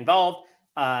to get involved,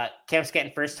 Campus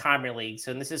Canton First Timer League.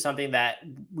 So this is something that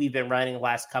we've been running the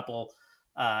last couple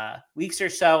weeks or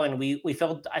so. And we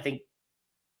filled, I think,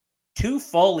 2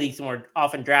 full leagues, and we're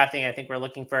often drafting. I think we're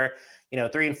looking for,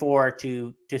 3 and 4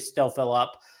 to still fill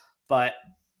up. But,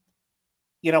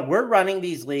 we're running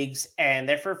these leagues, and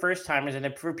they're for first timers, and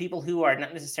they're for people who are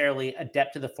not necessarily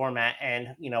adept to the format.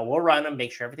 And, we'll run them,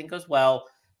 make sure everything goes well,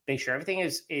 make sure everything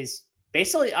is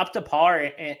basically up to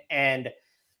par. And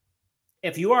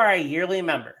if you are a yearly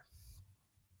member,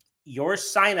 your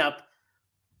sign up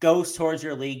goes towards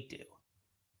your league due.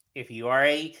 If you are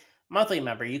a monthly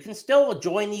member, you can still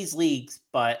join these leagues,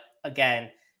 but again,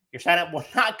 your sign up will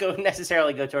not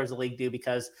necessarily go towards the league due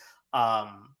because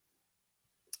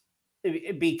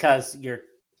you're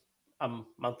a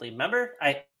monthly member.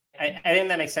 I think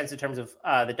that makes sense in terms of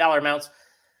the dollar amounts.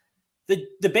 The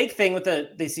big thing with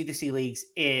the C2C leagues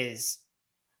is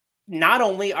not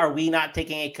only are we not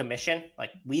taking a commission,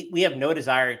 like we have no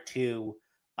desire to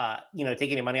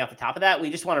take any money off the top of that. We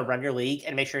just want to run your league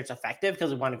and make sure it's effective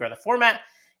because we want to grow the format.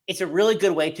 It's a really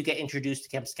good way to get introduced to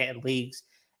Campus Canton leagues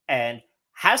and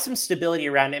have some stability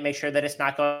around it. Make sure that it's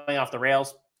not going off the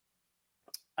rails.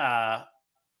 We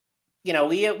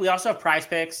also have Prize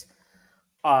Picks.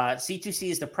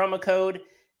 C2C is the promo code.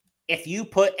 If you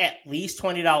put at least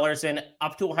 $20 in,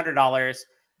 up to $100,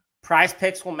 Prize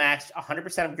Picks will match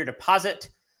 100% of your deposit.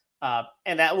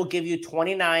 And that will give you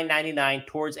 $29.99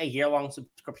 towards a year-long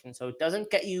subscription. So it doesn't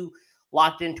get you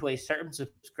locked into a certain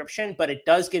subscription, but it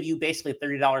does give you basically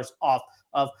 $30 off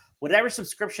of whatever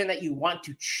subscription that you want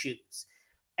to choose.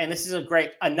 And this is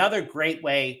another great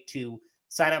way to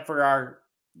sign up for our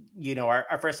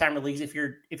first time leagues. If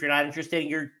you're not interested,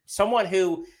 you're someone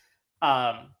who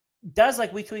does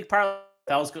like week to week parlays.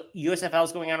 USFL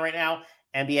is going on right now.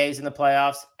 NBA is in the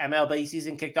playoffs. MLB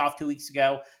season kicked off 2 weeks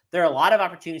ago. There are a lot of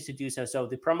opportunities to do so. So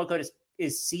the promo code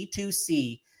is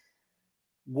C2C.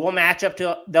 They'll match up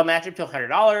to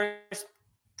 $100,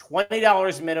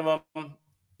 $20 minimum.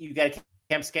 You get a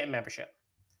Camp Scant membership.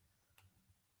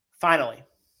 Finally,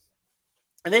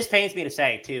 and this pains me to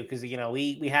say too, because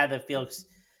we had the Felix.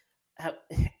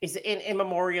 Is it in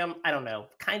memoriam? I don't know.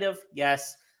 Kind of,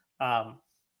 yes. I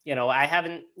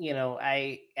haven't.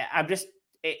 I'm just.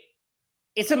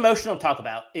 It's emotional to talk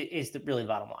about. It is really the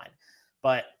bottom line,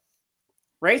 but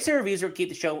rates and reviews will keep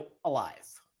the show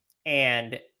alive,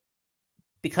 and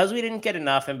because we didn't get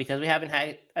enough, and because we haven't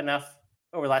had enough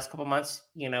over the last couple of months,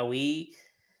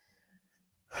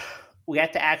 we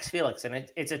have to ask Felix, and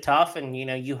it's a tough, and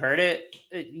you heard it,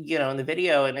 in the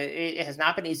video, and it has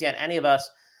not been easy on any of us,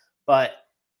 but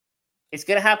it's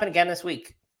going to happen again this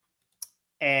week.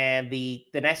 And the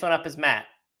next one up is Matt,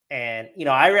 and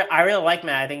I really like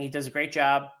Matt. I think he does a great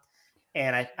job,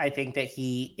 and I think that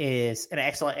he is an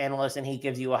excellent analyst, and he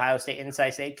gives you Ohio State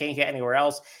insights that you can't get anywhere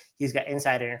else. He's got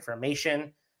insider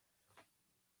information,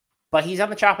 but he's on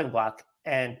the chopping block,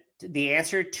 and the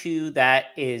answer to that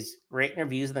is rate and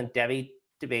reviews on the Devy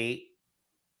Debate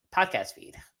podcast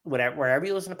feed. Wherever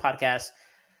you listen to podcasts,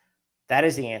 that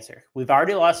is the answer. We've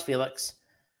already lost Felix.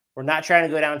 We're not trying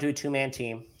to go down to a 2-man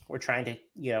team. We're trying to,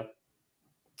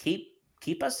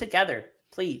 keep us together,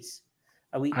 please.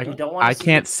 We don't want. I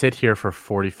can't sit here for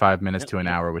 45 minutes to an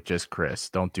hour with just Chris.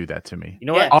 Don't do that to me. You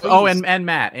know what? Yeah, and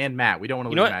Matt. We don't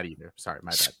want to lose Matt either. Sorry,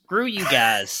 my bad. Screw you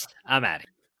guys. I'm out of here.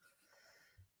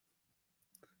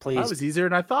 Please. That was easier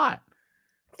than I thought.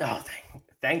 Oh,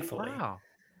 thankfully. Wow.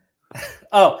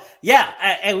 Oh,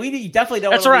 yeah. And we definitely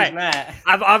don't want to lose Matt.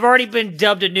 I've already been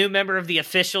dubbed a new member of the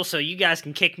official, so you guys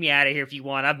can kick me out of here if you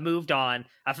want. I've moved on.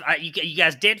 You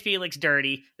guys did Felix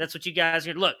dirty. That's what you guys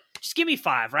are. Look, just give me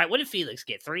 5, right? What did Felix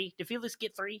get? 3? Did Felix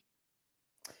get 3?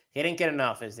 He didn't get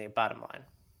enough is the bottom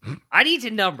line. I need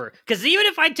to number, because even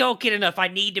if I don't get enough, I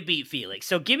need to beat Felix.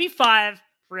 So give me 5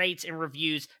 rates and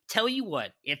reviews. Tell you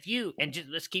what,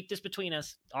 let's keep this between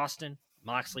us, Austin,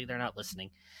 Moxley, they're not listening.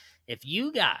 If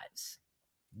you guys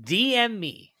DM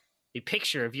me a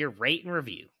picture of your rate and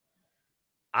review,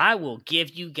 I will give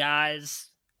you guys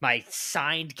my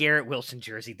signed Garrett Wilson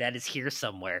jersey that is here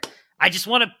somewhere. I just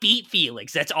want to beat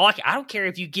Felix. That's all. I don't care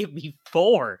if you give me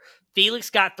 4. Felix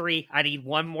got 3. I need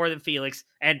 1 more than Felix,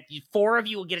 and 4 of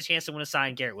you will get a chance to win a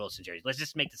signed Garrett Wilson jersey. Let's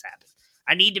just make this happen.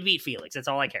 I need to beat Felix. That's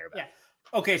all I care about.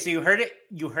 Yeah. Okay, so you heard it.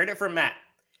 You heard it from Matt.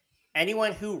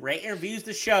 Anyone who rate and reviews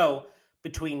the show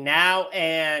between now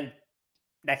and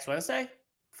next Wednesday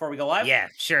before we go live? Yeah,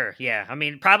 sure. Yeah. I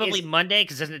mean, probably Monday,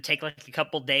 because doesn't it take like a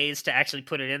couple days to actually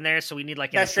put it in there? So we need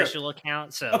like an official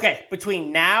account. So okay,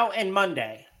 between now and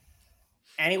Monday,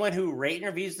 anyone who rate and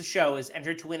reviews the show is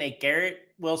entered to win a Garrett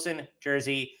Wilson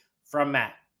jersey from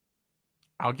Matt.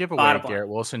 I'll give away a Garrett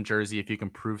Wilson jersey if you can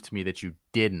prove to me that you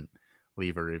didn't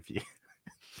leave a review.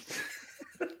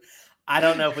 I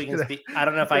don't know if we can speak. I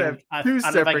don't know if I can. I don't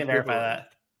know if I can verify that.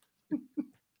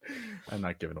 I'm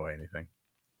not giving away anything.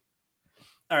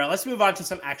 All right, let's move on to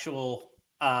some actual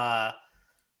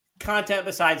content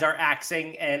besides our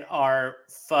axing and our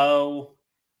faux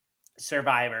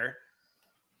survivor.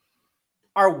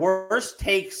 Our worst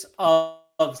takes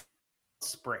of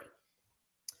spring.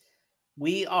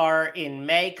 We are in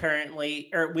May currently,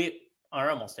 or we are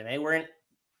almost in May. We're in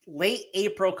late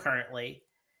April currently,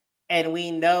 and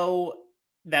we know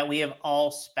that we have all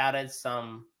spouted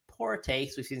some poor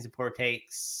takes. We've seen some poor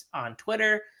takes on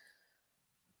Twitter.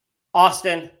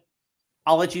 Austin,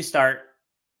 I'll let you start.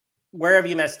 Where have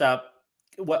you messed up?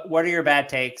 What are your bad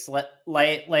takes?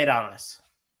 Lay it on us.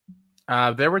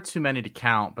 There were too many to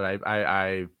count, but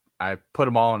I put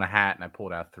them all in a hat and I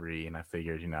pulled out 3, and I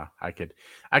figured,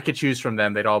 I could choose from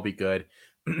them. They'd all be good.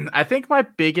 I think my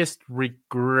biggest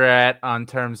regret on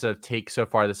terms of takes so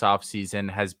far this offseason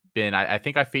has been, I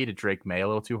think I faded Drake May a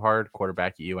little too hard,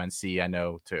 quarterback at UNC. I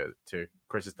know to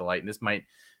Chris's delight, and this might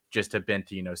just have been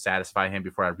to, satisfy him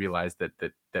before I realized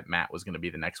that Matt was going to be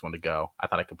the next one to go. I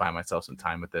thought I could buy myself some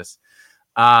time with this.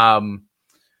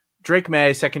 Drake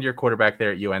May, second-year quarterback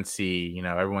there at UNC.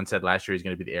 Everyone said last year he's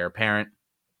going to be the heir apparent.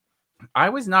 I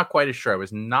was not quite as sure. I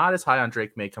was not as high on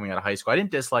Drake May coming out of high school. I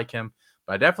didn't dislike him,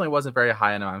 but I definitely wasn't very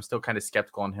high on him. I'm still kind of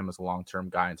skeptical on him as a long-term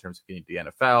guy in terms of getting to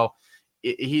the NFL.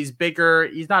 He's bigger.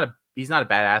 He's not a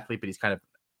bad athlete, but he's kind of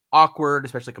awkward,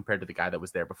 especially compared to the guy that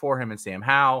was there before him and Sam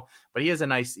Howell. But he is a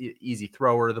nice, easy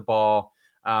thrower of the ball.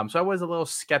 So I was a little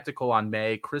skeptical on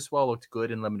May. Criswell looked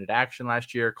good in limited action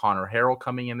last year. Connor Harrell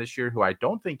coming in this year, who I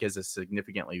don't think is a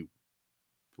significantly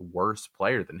worse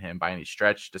player than him by any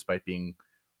stretch, despite being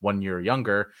 1 year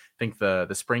younger. I think the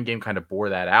spring game kind of bore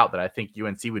that out, that I think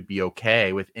UNC would be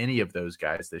okay with any of those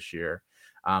guys this year.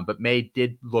 But May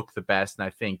did look the best, and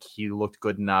I think he looked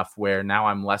good enough where now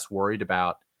I'm less worried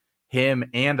about him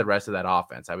and the rest of that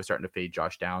offense. I was starting to fade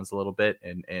Josh Downs a little bit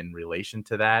in relation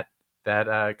to that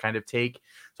kind of take.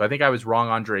 So I think I was wrong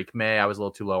on Drake May. I was a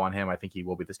little too low on him. I think he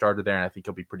will be the starter there, and I think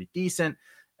he'll be pretty decent,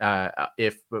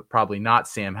 if probably not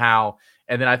Sam Howell.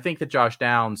 And then I think that Josh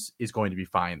Downs is going to be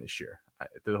fine this year.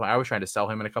 I was trying to sell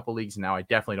him in a couple leagues, and now I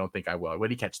definitely don't think I will. What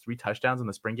did he catch 3 touchdowns in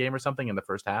the spring game or something in the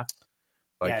first half?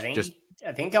 I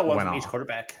think got one from each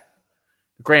quarterback.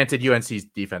 Granted, UNC's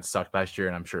defense sucked last year,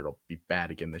 and I'm sure it'll be bad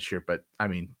again this year, but I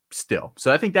mean, still.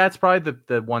 So I think that's probably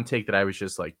the one take that I was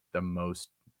just like the most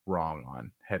wrong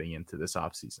on heading into this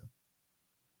offseason.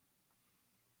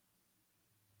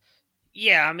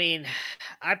 Yeah, I mean,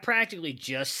 I practically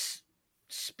just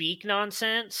speak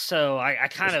nonsense, so I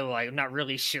kind of like, I'm not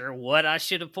really sure what I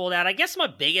should have pulled out. I guess my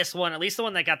biggest one, at least the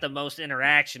one that got the most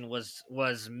interaction,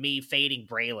 was me fading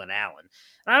Braylon Allen.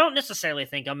 And I don't necessarily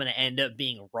think I'm going to end up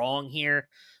being wrong here,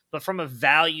 but from a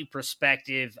value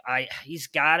perspective, he's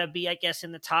got to be, I guess,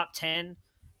 in the top 10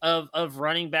 of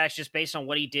running backs just based on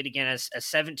what he did again as a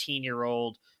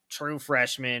 17-year-old true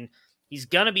freshman. He's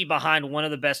going to be behind one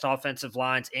of the best offensive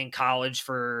lines in college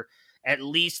for at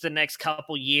least the next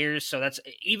couple years. So that's,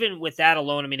 even with that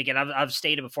alone, I mean, again, I've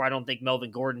stated before, I don't think Melvin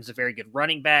Gordon's a very good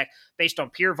running back. Based on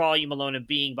pure volume alone and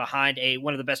being behind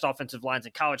one of the best offensive lines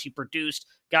in college, he produced,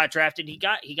 got drafted, he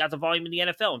got the volume in the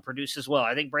NFL and produced as well.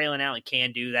 I think Braylon Allen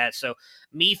can do that. So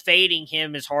me fading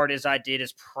him as hard as I did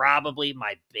is probably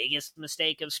my biggest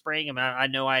mistake of spring. I mean, I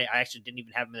know I actually didn't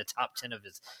even have him in the top 10 of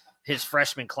his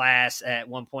freshman class at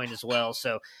one point as well.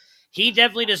 So he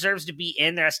definitely deserves to be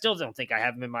in there. I still don't think I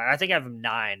have him in I think I have him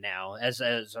 9 now as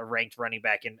a ranked running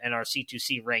back in our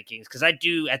C2C rankings, because I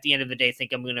do, at the end of the day,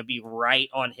 think I'm going to be right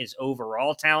on his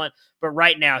overall talent. But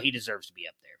right now, he deserves to be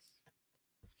up there.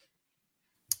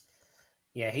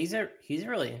 Yeah, he's a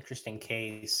really interesting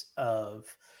case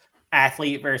of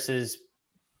athlete versus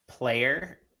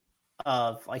player.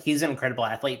 Of like, he's an incredible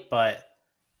athlete, but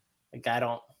like,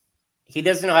 he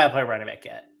doesn't know how to play running back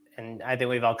yet. And I think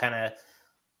we've all kind of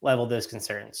leveled those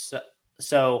concerns.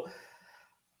 So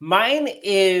mine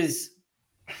is,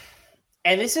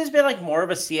 and this has been like more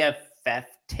of a CFF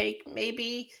take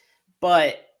maybe,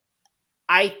 but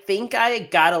I think I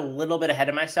got a little bit ahead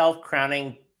of myself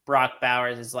crowning Brock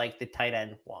Bowers as like the tight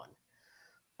end 1.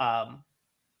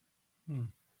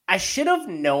 I should have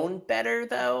known better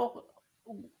though,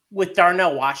 with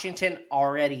Darnell Washington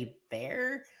already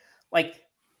there. Like,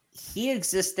 he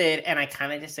existed, and I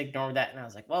kind of just ignored that, and I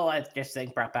was like, well, I just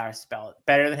think Brock Bowers is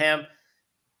better than him.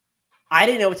 I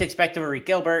didn't know what to expect of Arik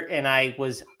Gilbert, and I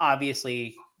was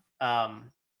obviously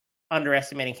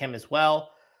underestimating him as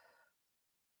well.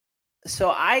 So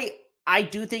I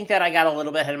do think that I got a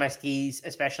little bit ahead of my skis,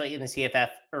 especially in the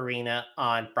CFF arena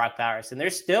on Brock Bowers. And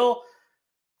there's still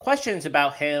questions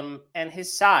about him and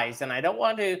his size, and I don't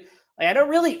want to – I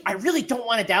really don't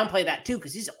want to downplay that too,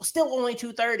 because he's still only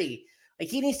 230. Like,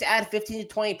 he needs to add 15 to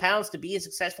 20 pounds to be a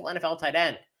successful NFL tight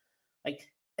end. Like,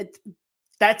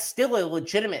 that's still a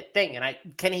legitimate thing. And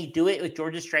can he do it with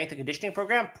Georgia's strength and conditioning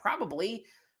program? Probably.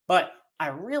 But I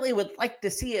really would like to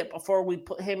see it before we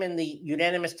put him in the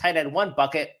unanimous tight end 1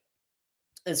 bucket.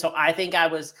 And so I think I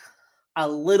was a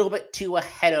little bit too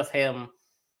ahead of him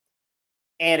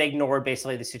and ignored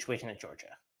basically the situation at Georgia.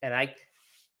 And I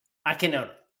can own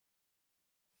it.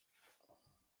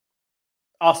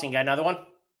 Austin, you got another one?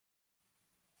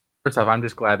 First off, I'm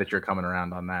just glad that you're coming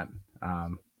around on that.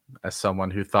 As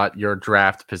someone who thought your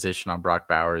draft position on Brock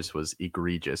Bowers was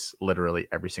egregious, literally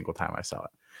every single time I saw it.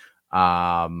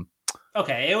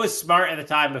 Okay, it was smart at the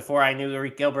time before I knew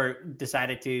Arik Gilbert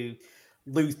decided to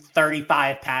lose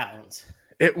 35 pounds.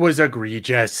 It was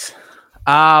egregious.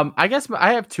 I guess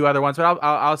I have 2 other ones, but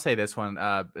I'll say this one.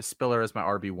 Spiller is my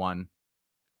RB1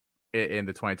 in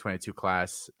the 2022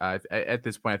 class. At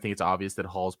this point, I think it's obvious that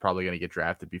Hall's probably going to get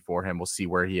drafted before him. We'll see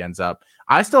where he ends up.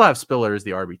 I still have Spiller as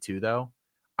the RB2, though.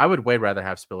 I would way rather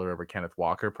have Spiller over Kenneth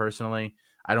Walker, personally.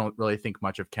 I don't really think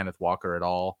much of Kenneth Walker at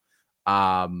all.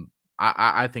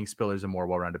 I think Spiller's a more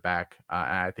well-rounded back, and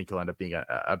I think he'll end up being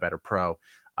a better pro.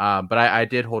 But I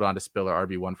did hold on to Spiller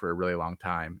RB1 for a really long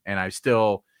time, and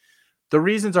the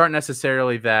reasons aren't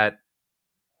necessarily that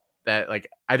like,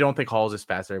 I don't think Hall's as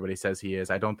fast as everybody says he is.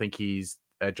 I don't think he's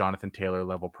a Jonathan Taylor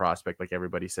level prospect like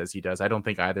everybody says he does. I don't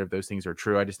think either of those things are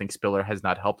true. I just think Spiller has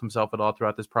not helped himself at all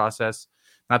throughout this process.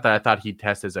 Not that I thought he'd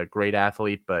test as a great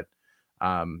athlete, but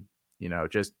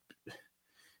just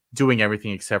doing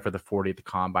everything except for the 40 at the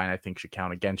combine, I think should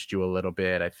count against you a little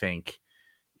bit. I think,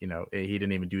 he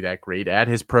didn't even do that great at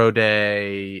his pro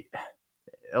day.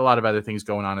 A lot of other things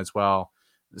going on as well.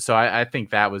 So I think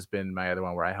that was been my other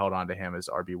one where I held on to him as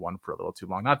RB1 for a little too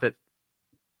long. Not that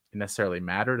it necessarily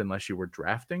mattered unless you were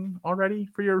drafting already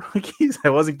for your rookies. I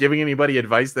wasn't giving anybody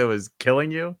advice that was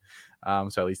killing you.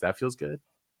 So at least that feels good.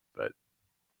 But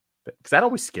because that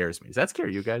always scares me. Does that scare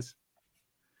you guys?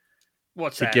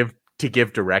 What's to that? To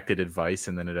give directed advice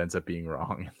and then it ends up being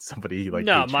wrong. And somebody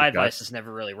no, my advice is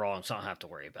never really wrong, so I don't have to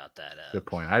worry about that. Good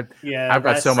point. I've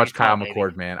got so much Kyle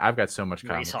McCord, man. I've got so much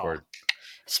Kyle McCord.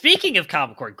 Speaking of Kyle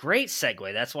McCord, great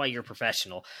segue. That's why you're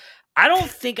professional. I don't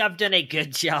think I've done a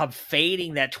good job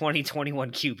fading that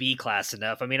 2021 QB class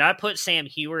enough. I mean, I put Sam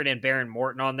Heward and Baron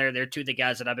Morton on there. They're two of the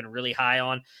guys that I've been really high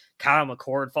on. Kyle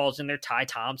McCord falls in there. Ty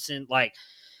Thompson.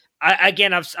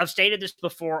 I've stated this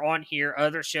before on here,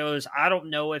 other shows. I don't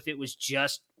know if it was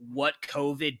just what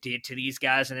COVID did to these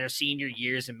guys in their senior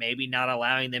years and maybe not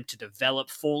allowing them to develop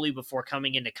fully before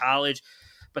coming into college.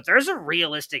 But there's a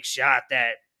realistic shot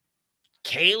that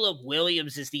Caleb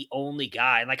Williams is the only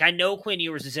guy. I know Quinn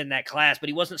Ewers is in that class, but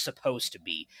he wasn't supposed to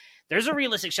be. There's a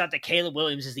realistic shot that Caleb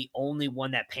Williams is the only one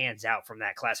that pans out from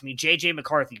that class. I mean, J.J.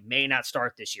 McCarthy may not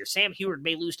start this year. Sam Heward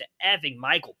may lose to effing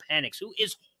Michael Penix, who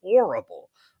is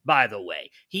horrible, by the way.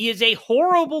 He is a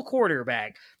horrible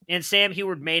quarterback, and Sam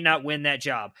Heward may not win that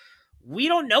job. We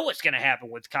don't know what's going to happen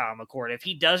with Kyle McCord. If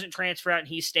he doesn't transfer out and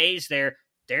he stays there,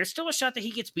 there's still a shot that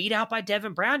he gets beat out by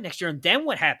Devin Brown next year. And then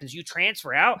what happens? You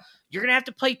transfer out, you're going to have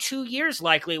to play 2 years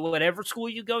likely, whatever school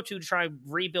you go to try and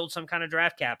rebuild some kind of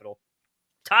draft capital.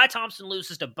 Ty Thompson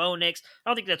loses to Bo Nix. I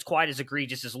don't think that's quite as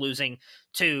egregious as losing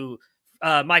to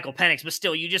Michael Penix, but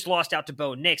still, you just lost out to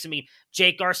Bo Nix. I mean,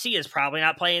 Jake Garcia is probably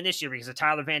not playing this year because of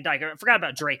Tyler Van Dyke. I forgot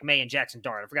about Drake May and Jackson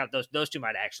Dart. I forgot those two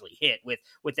might actually hit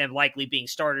with them likely being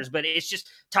starters, but it's just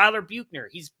Tyler Buchner.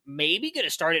 He's maybe going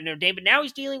to start at Notre Dame, but now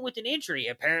he's dealing with an injury,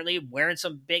 apparently wearing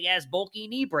some big-ass bulky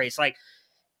knee brace.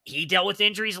 He dealt with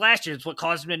injuries last year. It's what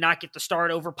caused him to not get the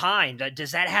start over Pine.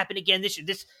 Does that happen again this year?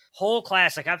 This whole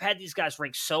class, I've had these guys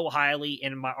ranked so highly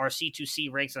in our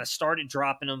C2C ranks, and I started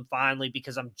dropping them finally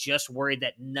because I'm just worried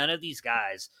that none of these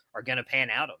guys are going to pan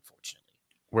out, unfortunately.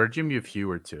 Where'd you move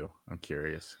Heward to? I'm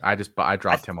curious. I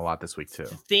dropped him a lot this week, too.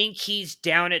 I think he's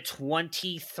down at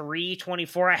 23,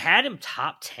 24. I had him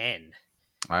top 10.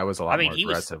 I was a lot more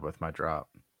aggressive with my drop.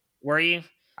 Were you?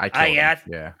 I killed him.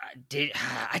 Yeah.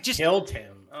 I just killed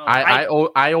him. Oh.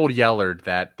 I old Yellered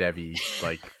that Devi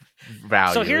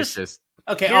value. So here's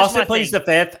Austin plays the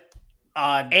fifth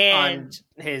on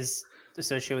his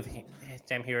associate with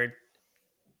Sam Heward.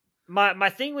 My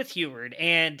thing with Heward,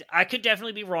 and I could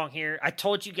definitely be wrong here. I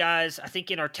told you guys, I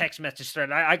think in our text message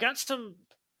thread, I got some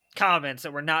comments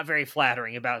that were not very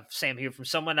flattering about Sam Heward from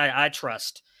someone I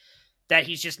trust. That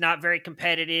he's just not very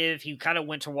competitive. He kind of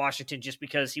went to Washington just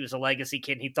because he was a legacy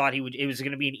kid and he thought it was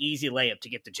going to be an easy layup to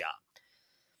get the job.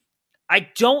 I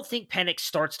don't think Penix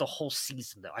starts the whole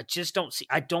season, though.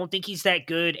 I don't think he's that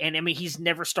good. And I mean, he's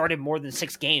never started more than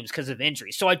 6 games because of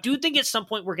injury. So I do think at some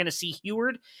point we're going to see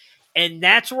Heward. And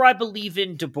that's where I believe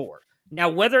in DeBoer. Now,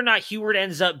 whether or not Heward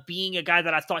ends up being a guy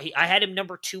that I thought I had him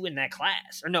number 2 in that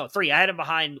class, or no, 3. I had him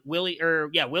behind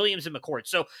Williams and McCord.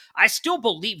 So I still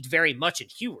believed very much in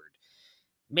Heward.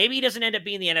 Maybe he doesn't end up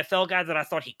being the NFL guy that I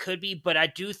thought he could be, but I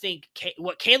do think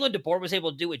what Kalen DeBoer was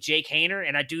able to do with Jake Haener,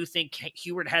 and I do think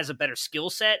Heward has a better skill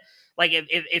set.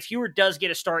 If Heward does get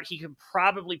a start, he can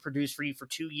probably produce for you for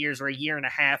 2 years or a year and a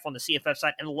half on the CFF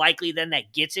side, and likely then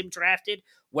that gets him drafted.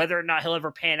 Whether or not he'll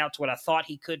ever pan out to what I thought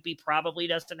he could be probably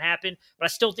doesn't happen, but I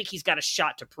still think he's got a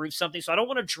shot to prove something, so I don't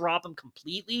want to drop him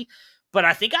completely, but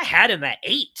I think I had him at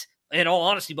 8. In all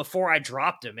honesty, before I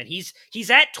dropped him. And he's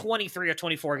at 23 or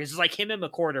 24 because it's him and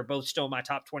McCord are both still in my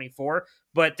top 24,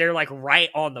 but they're right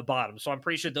on the bottom. So I'm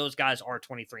pretty sure those guys are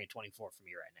 23 and 24 for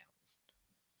me right now.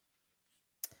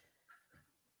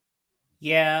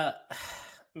 Yeah,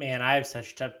 man, I have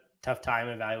such a tough time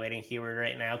evaluating Heward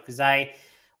right now because I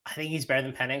think he's better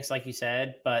than Penix, like you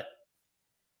said, but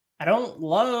I don't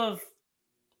love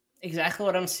exactly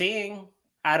what I'm seeing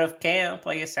out of camp.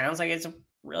 It sounds like it's a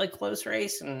really close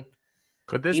race. And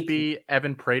could this be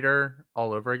Evan Prater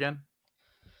all over again?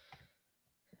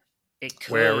 It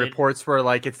could. Where reports were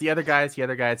it's the other guy, it's the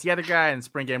other guy, it's the other guy, and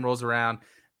spring game rolls around.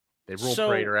 They rule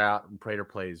Prater out, and Prater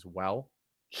plays well.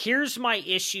 Here's my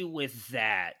issue with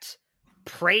that.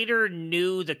 Prater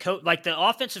knew the coach, the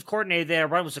offensive coordinator there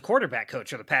was the quarterback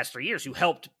coach for the past 3 years who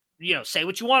helped say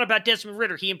what you want about Desmond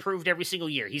Ridder. He improved every single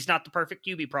year. He's not the perfect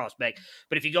QB prospect.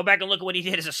 But if you go back and look at what he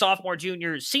did as a sophomore,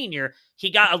 junior, senior, he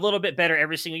got a little bit better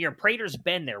every single year. Prater's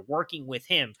been there working with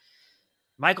him.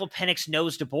 Michael Penix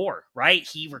knows DeBoer, right?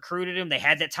 He recruited him. They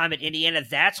had that time at Indiana.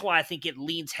 That's why I think it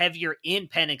leans heavier in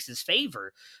Penix's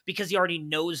favor, because he already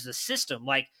knows the system.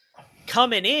 Like,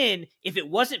 coming in, if it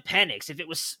wasn't Penix, if it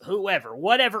was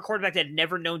whatever quarterback that had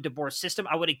never known DeBoer's system,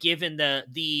 I would have given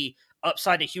the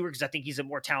upside to Huger because I think he's a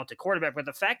more talented quarterback. But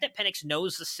the fact that Penix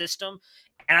knows the system,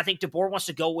 and I think DeBoer wants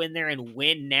to go in there and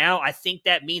win now, I think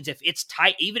that means if it's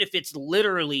tight, even if it's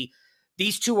literally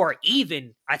these two are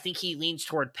even, I think he leans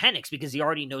toward Penix because he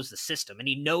already knows the system and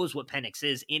he knows what Penix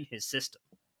is in his system.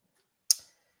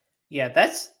 Yeah,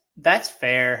 that's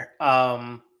fair.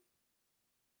 That's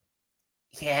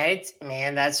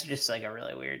just like a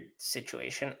really weird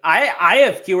situation. I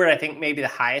have Huger, I think maybe the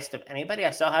highest of anybody.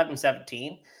 I still have him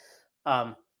 17.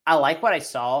 I like what I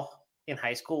saw in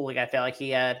high school. Like, I felt like he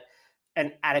had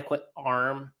an adequate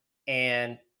arm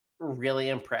and really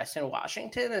impressed in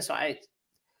Washington. And so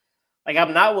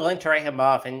I'm not willing to write him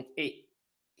off. And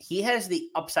he has the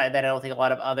upside that I don't think a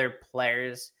lot of other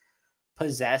players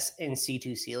possess in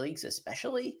C2C leagues,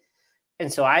 especially.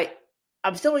 And so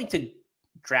I'm still going to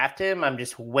draft him. I'm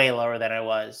just way lower than I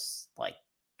was like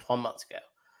 12 months ago.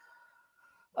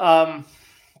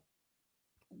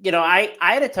 I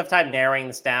had a tough time narrowing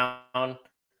this down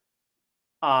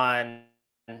on,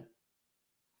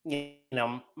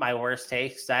 my worst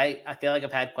takes. I feel like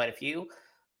I've had quite a few,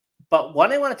 but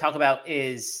one I want to talk about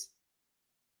is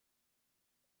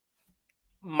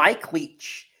Mike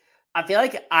Leach. I feel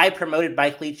like I promoted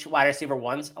Mike Leach wide receiver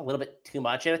ones a little bit too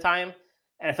much at a time,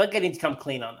 and I feel like I need to come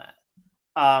clean on that.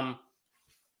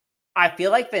 I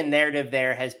feel like the narrative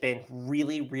there has been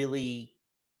really, really,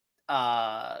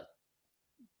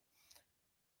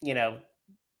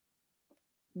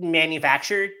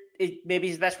 manufactured. It maybe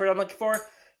is the best word I'm looking for.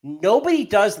 Nobody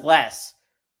does less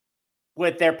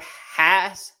with their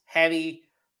pass heavy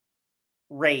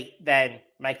rate than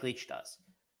Mike Leach does.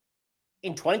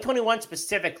 In 2021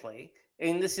 specifically,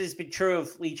 and this has been true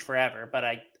of Leach forever, but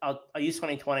I'll use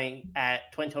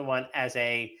 2021 as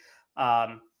a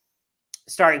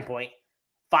starting point.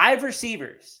 5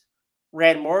 receivers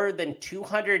ran more than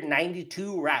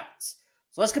 292 routes.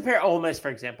 So let's compare Ole Miss, for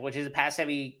example, which is a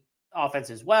pass-heavy offense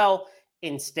as well.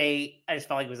 In state, I just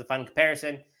felt like it was a fun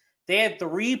comparison. They had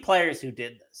 3 players who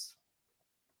did this.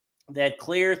 They had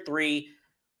clear 3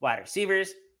 wide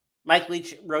receivers. Mike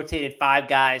Leach rotated 5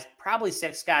 guys, probably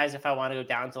 6 guys if I want to go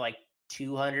down to like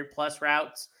 200-plus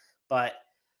routes, but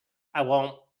I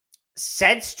won't.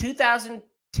 Since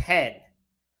 2010,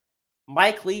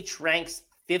 Mike Leach ranks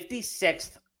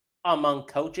 56th among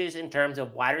coaches in terms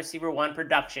of wide receiver one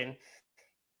production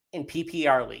in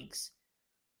PPR leagues.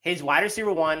 His wide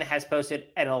receiver one has posted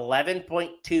an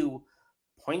 11.2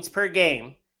 points per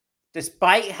game,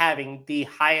 despite having the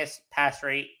highest pass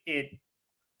rate in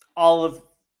all of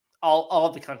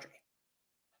the country.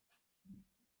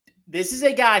 This is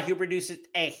a guy who produces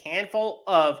a handful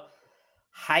of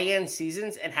high-end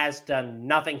seasons and has done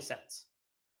nothing since.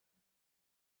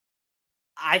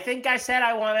 I think I said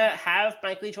I want to have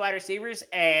Mike Leach wide receivers,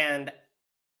 and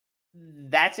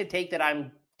that's a take that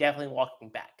I'm definitely walking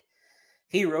back.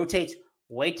 He rotates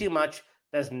way too much,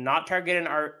 does not target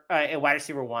a wide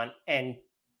receiver one, and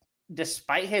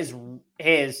despite his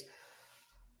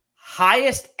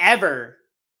highest ever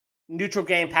neutral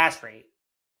game pass rate,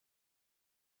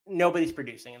 nobody's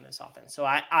producing in this offense. So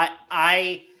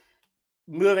I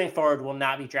moving forward will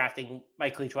not be drafting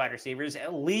Mike Leach wide receivers,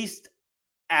 at least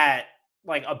at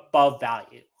like above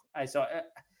value. I'm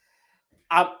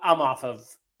off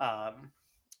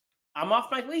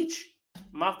Mike Leach.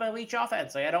 I'm off my Leach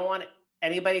offense. Like, I don't want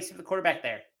anybody except the quarterback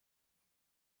there.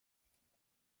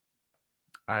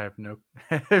 I have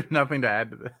nothing to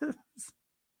add to this.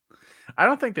 I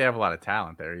don't think they have a lot of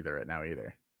talent there right now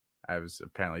either. I was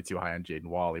apparently too high on Jaden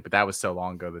Walley, but that was so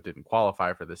long ago that didn't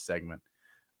qualify for this segment.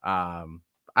 I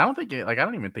don't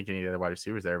even think any of the other wide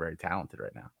receivers there are very talented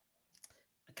right now.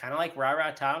 I kind of like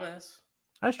Ra Thomas.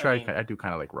 I do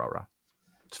kind of like Ra.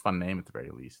 It's a fun name at the very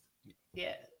least.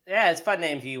 Yeah, it's a fun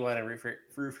name if you want to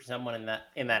root for someone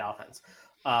in that offense.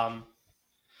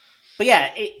 But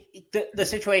yeah, the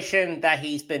situation that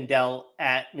he's been dealt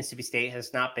at Mississippi State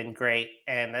has not been great,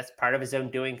 and that's part of his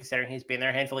own doing, considering he's been there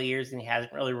a handful of years and he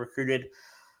hasn't really recruited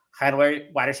high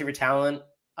wide receiver talent.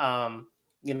 I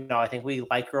think we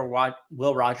like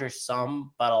Will Rogers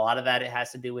some, but a lot of that it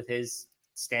has to do with his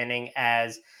standing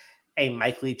as a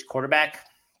Mike Leach quarterback.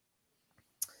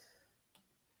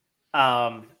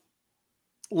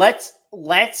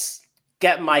 Let's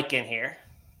get Mike in here.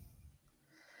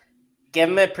 give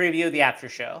them a preview of the after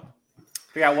show.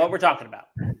 Figure out what we're talking about.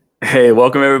 Hey,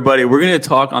 welcome everybody. We're going to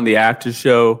talk on the after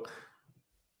show.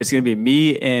 It's going to be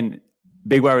me and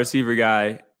big wide receiver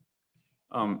guy,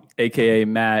 aka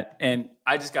Matt. And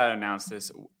I just got to announce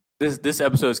this. This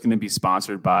episode is going to be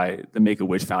sponsored by the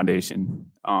Make-A-Wish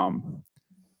Foundation.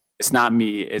 It's not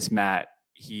me. It's Matt.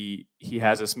 He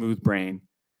has a smooth brain,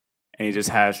 and he just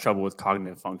has trouble with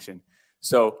cognitive function.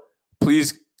 So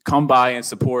please come by and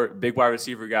support big wide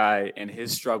receiver guy and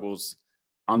his struggles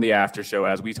on the after show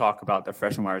as we talk about the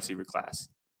freshman wide receiver class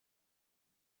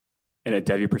in a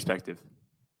Devy perspective.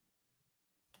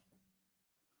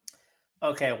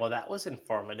 Okay, well, that was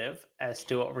informative as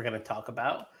to what we're going to talk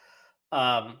about.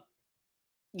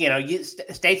 You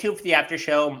stay tuned for the after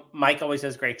show. Mike always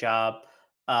does a great job.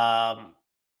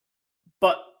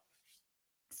 But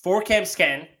for Camp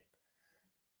Sken,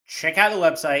 check out the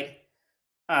website.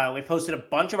 We posted a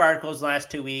bunch of articles in the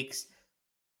last 2 weeks.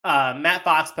 Matt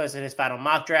Fox posted his final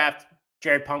mock draft.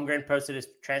 Jared Pumgren posted his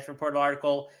transfer portal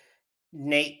article.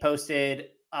 Nate posted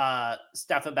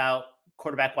stuff about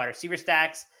quarterback wide receiver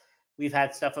stacks. We've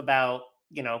had stuff about,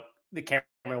 the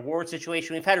Cameron Ward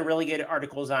situation. We've had really good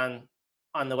articles on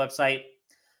the website.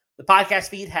 The podcast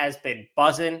feed has been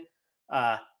buzzing.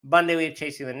 Monday, we have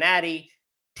Chasing the Natty.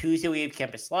 Tuesday, we have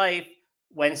Campus Life.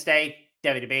 Wednesday,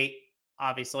 Devy Debate,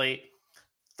 obviously.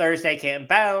 Thursday, Canton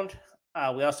Bound.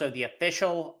 We also have the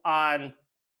official on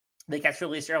that gets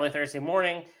released early Thursday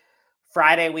morning.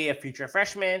 Friday, we have Future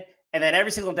Freshman. And then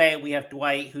every single day, we have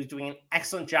Dwight, who's doing an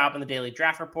excellent job on the daily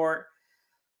draft report.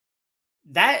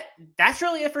 That's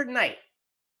really it for tonight.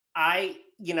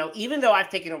 Even though I've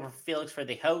taken over Felix for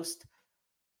the host,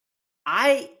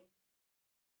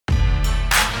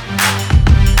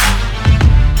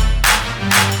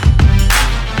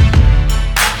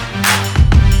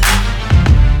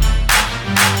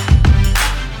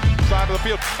 Side of the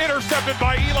field, intercepted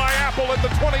by Eli Apple at the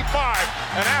 25,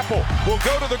 and Apple will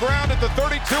go to the ground at the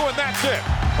 32, and that's it.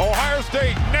 Ohio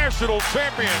State national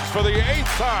champions for the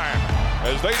 8th time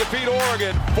as they defeat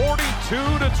Oregon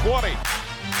 42-20.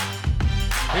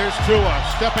 Here's Tua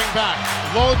stepping back,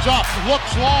 loads up,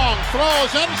 looks long,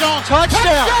 throws, end zone,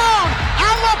 touchdown,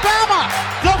 Alabama!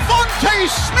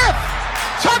 Devontae Smith,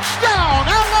 touchdown,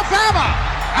 Alabama!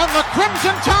 And the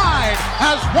Crimson Tide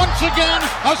has once again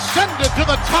ascended to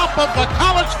the top of the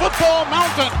college football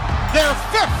mountain. Their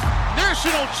 5th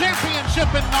national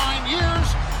championship in 9 years,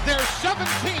 their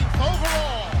 17th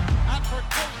overall. And for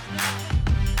Coach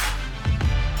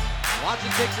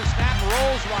Watson takes a snap,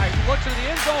 rolls right, looks at the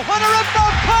end zone. Hunter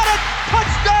Renfrow caught it!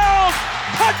 Touchdown!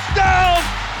 Touchdown!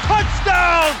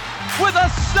 Touchdown! With a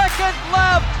second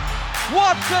left,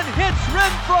 Watson hits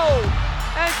Renfrow,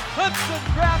 and Clemson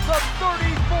grabs a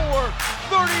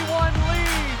 34-31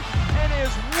 lead and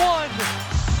is 1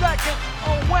 second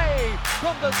away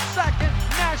from the 2nd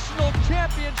national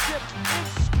championship in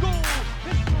school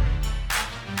history.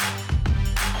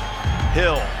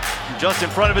 Hill, just in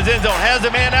front of his end zone, has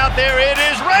a man out there. It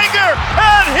is Rager,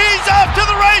 and he's off to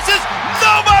the races.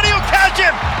 Nobody will catch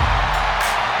him.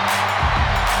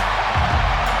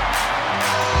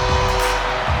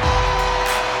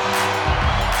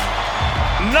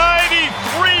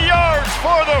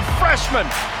 For the freshman.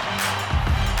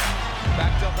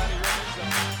 Backed up out of your end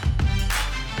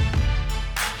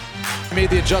zone.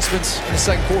 Made the adjustments in the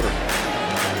second quarter.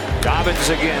 Dobbins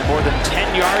again, more than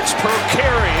 10 yards per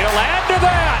carry. He'll add to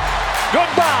that.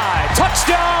 Goodbye.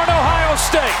 Touchdown, Ohio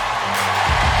State.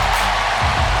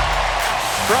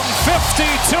 From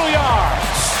 52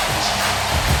 yards.